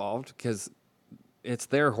to be involved because it's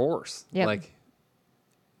their horse. Yep. Like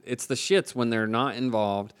it's the shits when they're not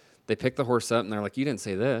involved. They pick the horse up and they're like, you didn't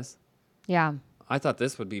say this. Yeah. I thought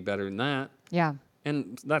this would be better than that. Yeah.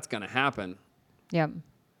 And that's going to happen. Yep.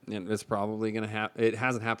 And it's probably going to happen. It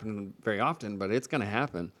hasn't happened very often, but it's going to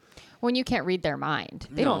happen. When you can't read their mind.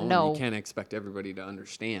 They don't know. You can't expect everybody to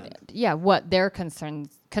understand. Yeah, what their concerns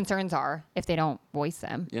are if they don't voice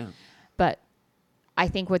them. Yeah. But I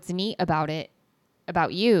think what's neat about it,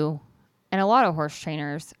 about you, and a lot of horse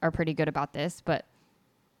trainers are pretty good about this, but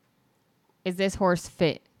is this horse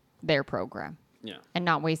fit their program. Yeah. And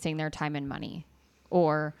not wasting their time and money.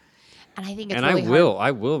 And I think it's and really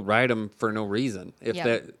I will ride them for no reason if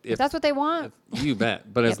that's what they want. You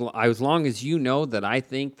bet. But as long as you know that I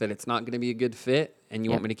think that it's not going to be a good fit and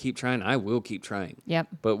you want me to keep trying, I will keep trying. Yep.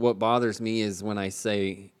 But what bothers me is when I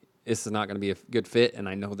say this is not going to be a good fit and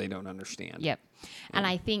I know they don't understand. Yep. And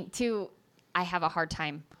I think too, I have a hard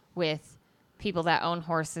time with people that own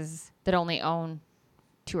horses that only own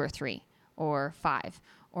 2 or 3 or 5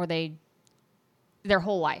 or their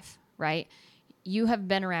whole life, right? You have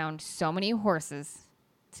been around so many horses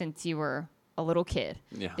since you were a little kid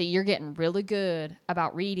that you're getting really good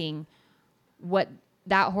about reading what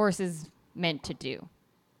that horse is meant to do,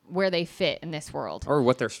 where they fit in this world. Or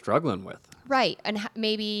what they're struggling with. Right. And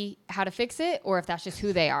maybe how to fix it, or if that's just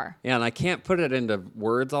who they are. Yeah, and I can't put it into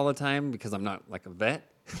words all the time because I'm not like a vet,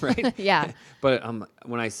 right? Yeah. But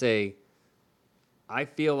when I say, I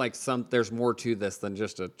feel like there's more to this than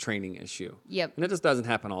just a training issue. Yep. And it just doesn't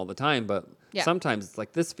happen all the time, but sometimes it's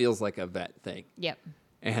like, this feels like a vet thing. Yep.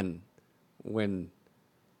 And when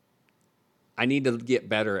I need to get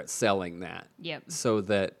better at selling that. Yep. So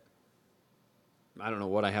that I don't know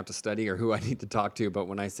what I have to study or who I need to talk to, but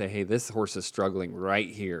when I say, hey, this horse is struggling right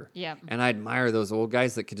here. Yep. And I admire those old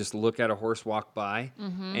guys that could just look at a horse walk by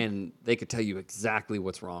and they could tell you exactly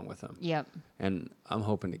what's wrong with him. Yep. And I'm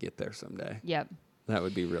hoping to get there someday. Yep. That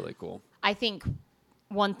would be really cool. I think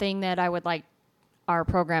one thing that I would like our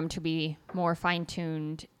program to be more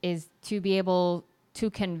fine-tuned is to be able to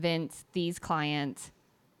convince these clients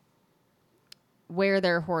where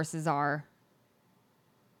their horses are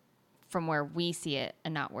from where we see it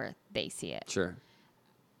and not where they see it. Sure.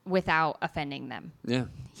 Without offending them. Yeah.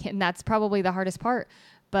 And that's probably the hardest part.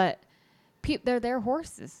 But they're their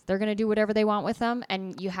horses. They're going to do whatever they want with them,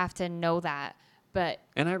 and you have to know that.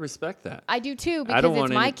 And I respect that. I do too, because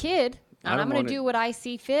it's my kid, and I'm going to do what I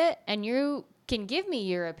see fit, and you can give me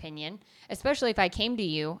your opinion, especially if I came to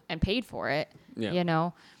you and paid for it, you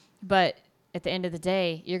know. But at the end of the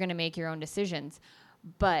day, you're going to make your own decisions.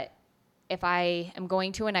 But if I am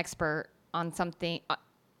going to an expert on something,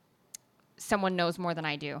 someone knows more than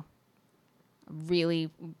I do, really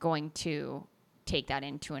going to take that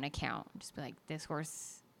into an account. Just be like, this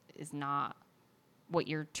horse is not what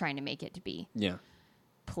you're trying to make it to be. Yeah.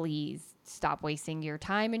 Please stop wasting your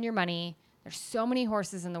time and your money. There's so many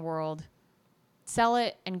horses in the world. Sell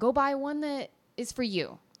it and go buy one that is for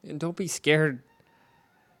you. And don't be scared.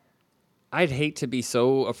 I'd hate to be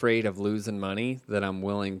so afraid of losing money that I'm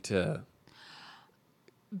willing to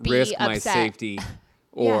risk my safety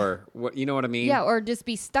or what, you know what I mean? Yeah, or just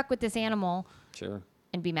be stuck with this animal. Sure.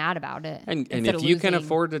 And be mad about it. And if you can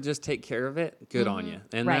afford to just take care of it, good on you.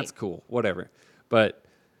 And that's cool, whatever. But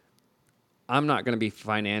I'm not going to be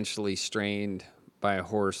financially strained by a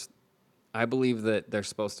horse. I believe that they're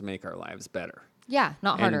supposed to make our lives better. Yeah,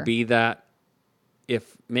 not harder. And be that,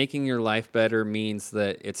 if making your life better means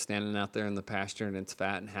that it's standing out there in the pasture and it's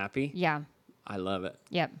fat and happy, I love it.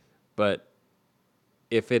 Yep. But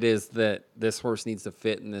if it is that this horse needs to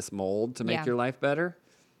fit in this mold to make your life better,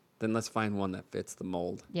 then let's find one that fits the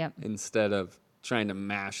mold. Yep. Instead of trying to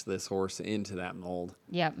mash this horse into that mold.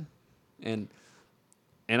 Yep. And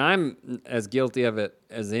I'm as guilty of it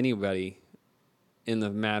as anybody in the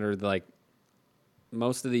matter, like,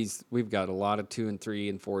 most of these, we've got a lot of 2 and 3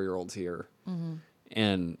 and 4-year-olds here. Mm-hmm.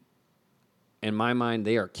 And in my mind,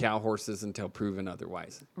 they are cow horses until proven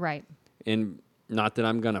otherwise. Right. And not that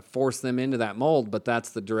I'm going to force them into that mold, but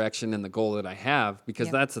that's the direction and the goal that I have, because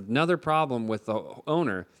that's another problem with the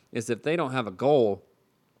owner, is if they don't have a goal,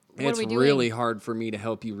 it's really hard for me to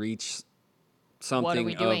help you reach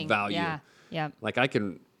something of value. Yeah. Like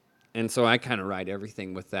and so I kind of write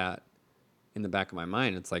everything with that in the back of my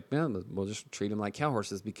mind. It's like, man, we'll just treat them like cow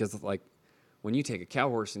horses, because like when you take a cow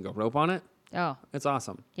horse and go rope on it, it's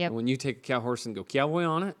awesome. Yep. And when you take a cow horse and go cowboy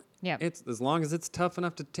on it, it's as long as it's tough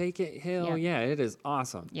enough to take it, it is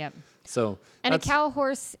awesome. Yep. So a cow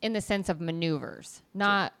horse in the sense of maneuvers,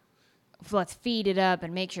 not let's feed it up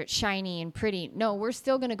and make sure it's shiny and pretty. No, we're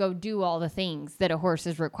still going to go do all the things that a horse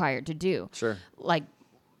is required to do. Sure. Like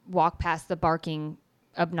walk past the barking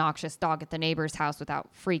obnoxious dog at the neighbor's house without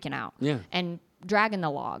freaking out. Yeah. And dragging the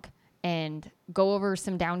log and go over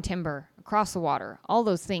some down timber, across the water. All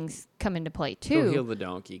those things come into play too. Go heal the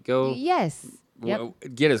donkey. Go. Yes. Yep.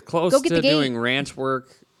 Get as close to doing ranch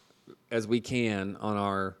work as we can on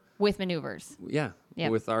our... With maneuvers. Yeah.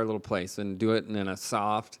 Yep. With our little place, and do it in a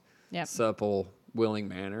soft, supple, willing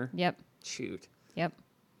manner. Yep. Shoot. Yep.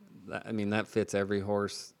 That fits every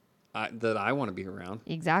horse that I want to be around.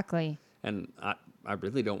 Exactly. And I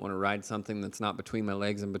really don't want to ride something that's not between my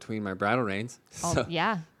legs and between my bridle reins. Oh, So,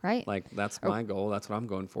 yeah, right. like, that's my goal. That's what I'm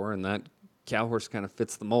going for. And that cow horse kind of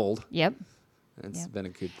fits the mold. Yep. It's been a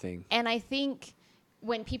good thing. And I think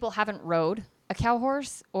when people haven't rode a cow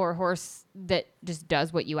horse or a horse that just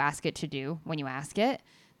does what you ask it to do when you ask it,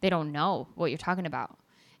 they don't know what you're talking about.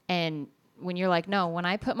 And when you're like, no, when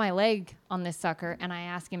I put my leg on this sucker and I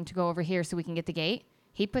ask him to go over here so we can get the gate,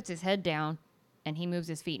 he puts his head down and he moves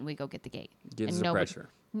his feet and we go get the gate. Gives and the pressure.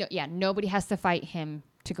 Nobody has to fight him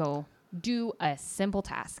to go do a simple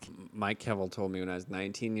task. Mike Kevel told me when I was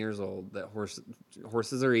 19 years old that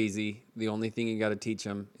horses are easy. The only thing you got to teach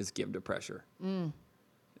them is give to pressure. And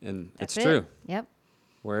That's it's true. Yep.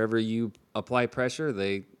 Wherever you apply pressure,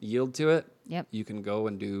 they yield to it. Yep. You can go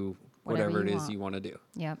and do Whatever whatever it you is want. you want to do.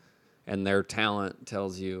 Yep. And their talent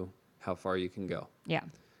tells you how far you can go. Yeah.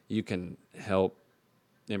 You can help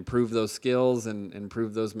improve those skills and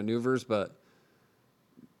improve those maneuvers, but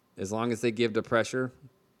as long as they give to pressure,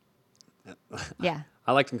 Yeah.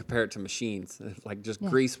 I like to compare it to machines. Like just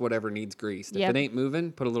grease whatever needs greased. If Yep. it ain't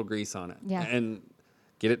moving, put a little grease on it. Yeah. And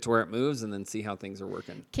get it to where it moves and then see how things are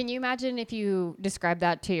working. Can you imagine if you describe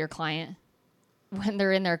that to your client when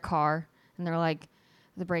they're in their car and they're like,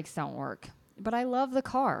 the brakes don't work, but I love the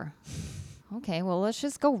car. Okay, well, let's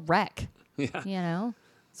just go wreck, Yeah. you know?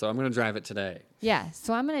 So I'm going to drive it today. Yeah,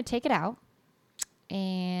 so I'm going to take it out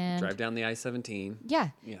and Drive down the I-17. yeah,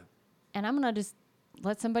 Yeah. and I'm going to just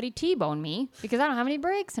let somebody T-bone me because I don't have any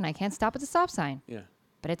brakes and I can't stop at the stop sign. Yeah.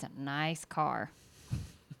 But it's a nice car.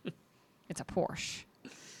 It's a Porsche.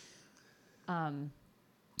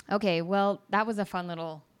 Okay, well, that was a fun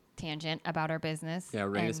little tangent about our business. Yeah,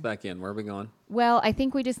 rein us back in. Where are we going? Well, I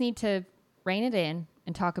think we just need to rein it in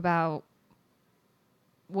and talk about,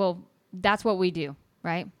 well, that's what we do,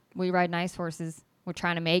 right? We ride nice horses. We're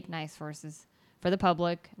trying to make nice horses for the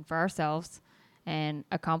public and for ourselves and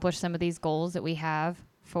accomplish some of these goals that we have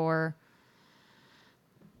for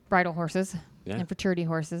bridle horses and for charity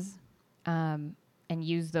horses, and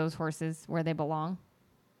use those horses where they belong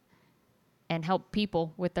and help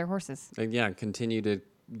people with their horses. And yeah, continue to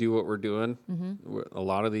do what we're doing. Mm-hmm. A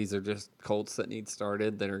lot of these are just colts that need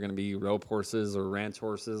started that are going to be rope horses or ranch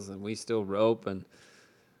horses, and we still rope and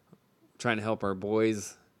trying to help our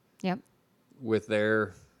boys Yep. with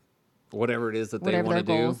their whatever it is that they Whatever want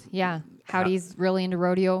their to do. goals. Yeah. Howdy's really into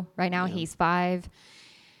rodeo right now. Yeah. He's 5.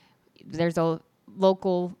 There's a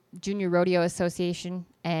local junior rodeo association,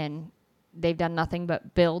 and they've done nothing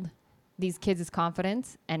but build these kids'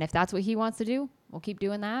 confidence. And if that's what he wants to do, we'll keep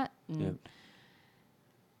doing that.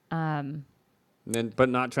 And, But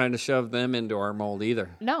not trying to shove them into our mold either.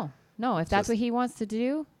 No. If that's what he wants to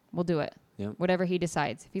do, we'll do it. Yep. Whatever he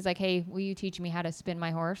decides. If he's like, hey, will you teach me how to spin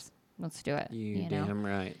my horse? Let's do it. You know? damn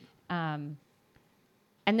right. And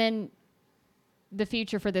then the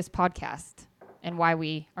future for this podcast and why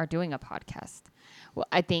we are doing a podcast. Well,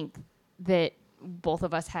 I think that both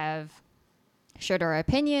of us have shared our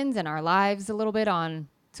opinions and our lives a little bit on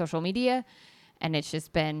social media, and it's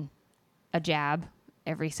just been a jab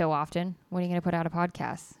every so often. When are you going to put out a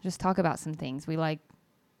podcast? Just talk about some things. We like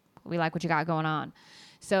what you got going on.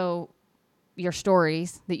 So your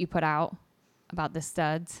stories that you put out about the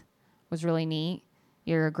studs was really neat.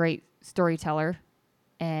 You're a great storyteller,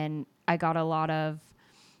 and I got a lot of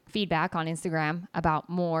feedback on Instagram about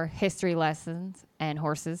more history lessons and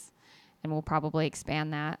horses, and we'll probably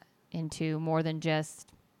expand that into more than just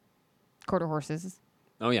quarter horses.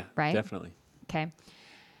 Oh, yeah. Right? Definitely. Okay.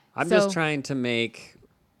 I'm just trying to make,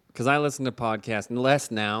 because I listen to podcasts, and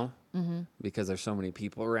less now, because there's so many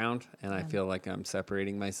people around, and I feel like I'm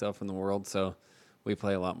separating myself from the world, so we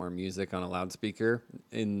play a lot more music on a loudspeaker.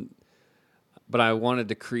 But I wanted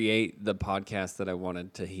to create the podcast that I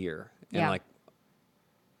wanted to hear. And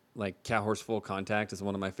like Cow Horse Full Contact is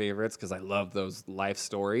one of my favorites because I love those life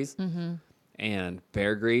stories. Mm-hmm. And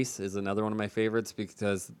Bear Grease is another one of my favorites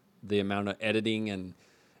because the amount of editing and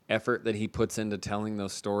effort that he puts into telling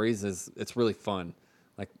those stories it's really fun.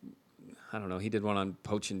 Like, I don't know, he did one on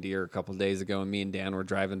poaching deer a couple of days ago, and me and Dan were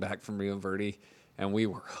driving back from Rio Verde, and we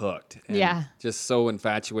were hooked. And just so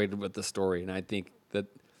infatuated with the story. And I think that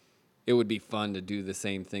it would be fun to do the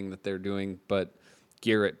same thing that they're doing, but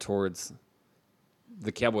gear it towards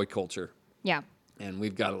the cowboy culture. Yeah. And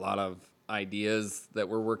we've got a lot of ideas that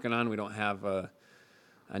we're working on. We don't have a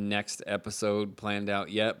next episode planned out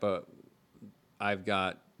yet, but I've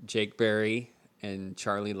got Jake Berry and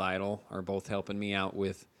Charlie Lytle are both helping me out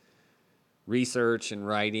with research and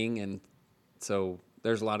writing. And so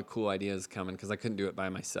there's a lot of cool ideas coming because I couldn't do it by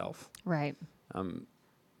myself. Right.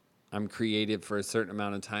 I'm creative for a certain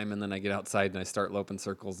amount of time, and then I get outside and I start loping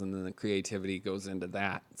circles, and then the creativity goes into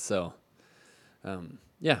that. So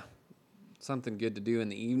Yeah, something good to do in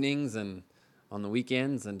the evenings and on the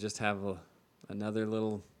weekends, and just have another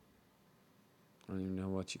little, I don't even know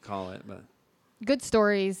what you call it, but Good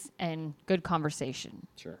stories and good conversation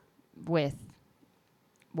sure. with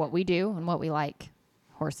what we do and what we like,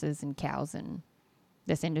 horses and cows and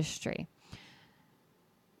this industry.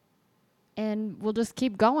 And we'll just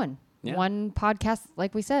keep going. Yeah. One podcast,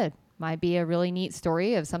 like we said, might be a really neat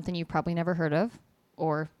story of something you've probably never heard of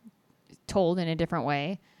or told in a different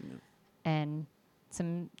way. Yeah. And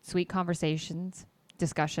some sweet conversations,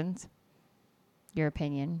 discussions, your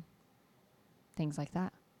opinion, things like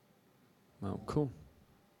that. Well, cool.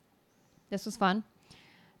 This was fun.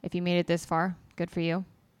 If you made it this far, good for you.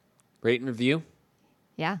 Rate and review.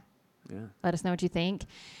 Yeah. Yeah. Let us know what you think.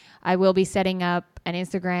 I will be setting up an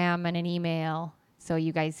Instagram and an email so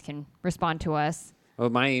you guys can respond to us. Well,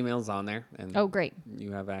 my email's on there, and Oh, great.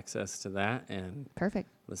 you have access to that, and Perfect.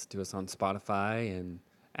 listen to us on Spotify and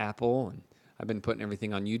Apple, and I've been putting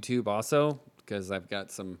everything on YouTube also because I've got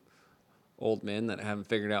some old men that haven't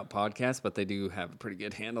figured out podcasts, but they do have a pretty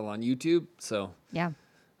good handle on YouTube. So Yeah.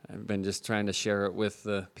 I've been just trying to share it with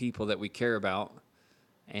the people that we care about,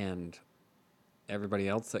 and everybody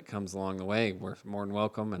else that comes along the way. We're more than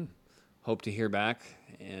welcome, and hope to hear back,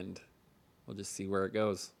 and we'll just see where it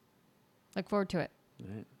goes. Look forward to it.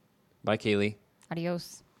 All right. Bye, Kaylie.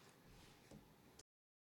 Adios.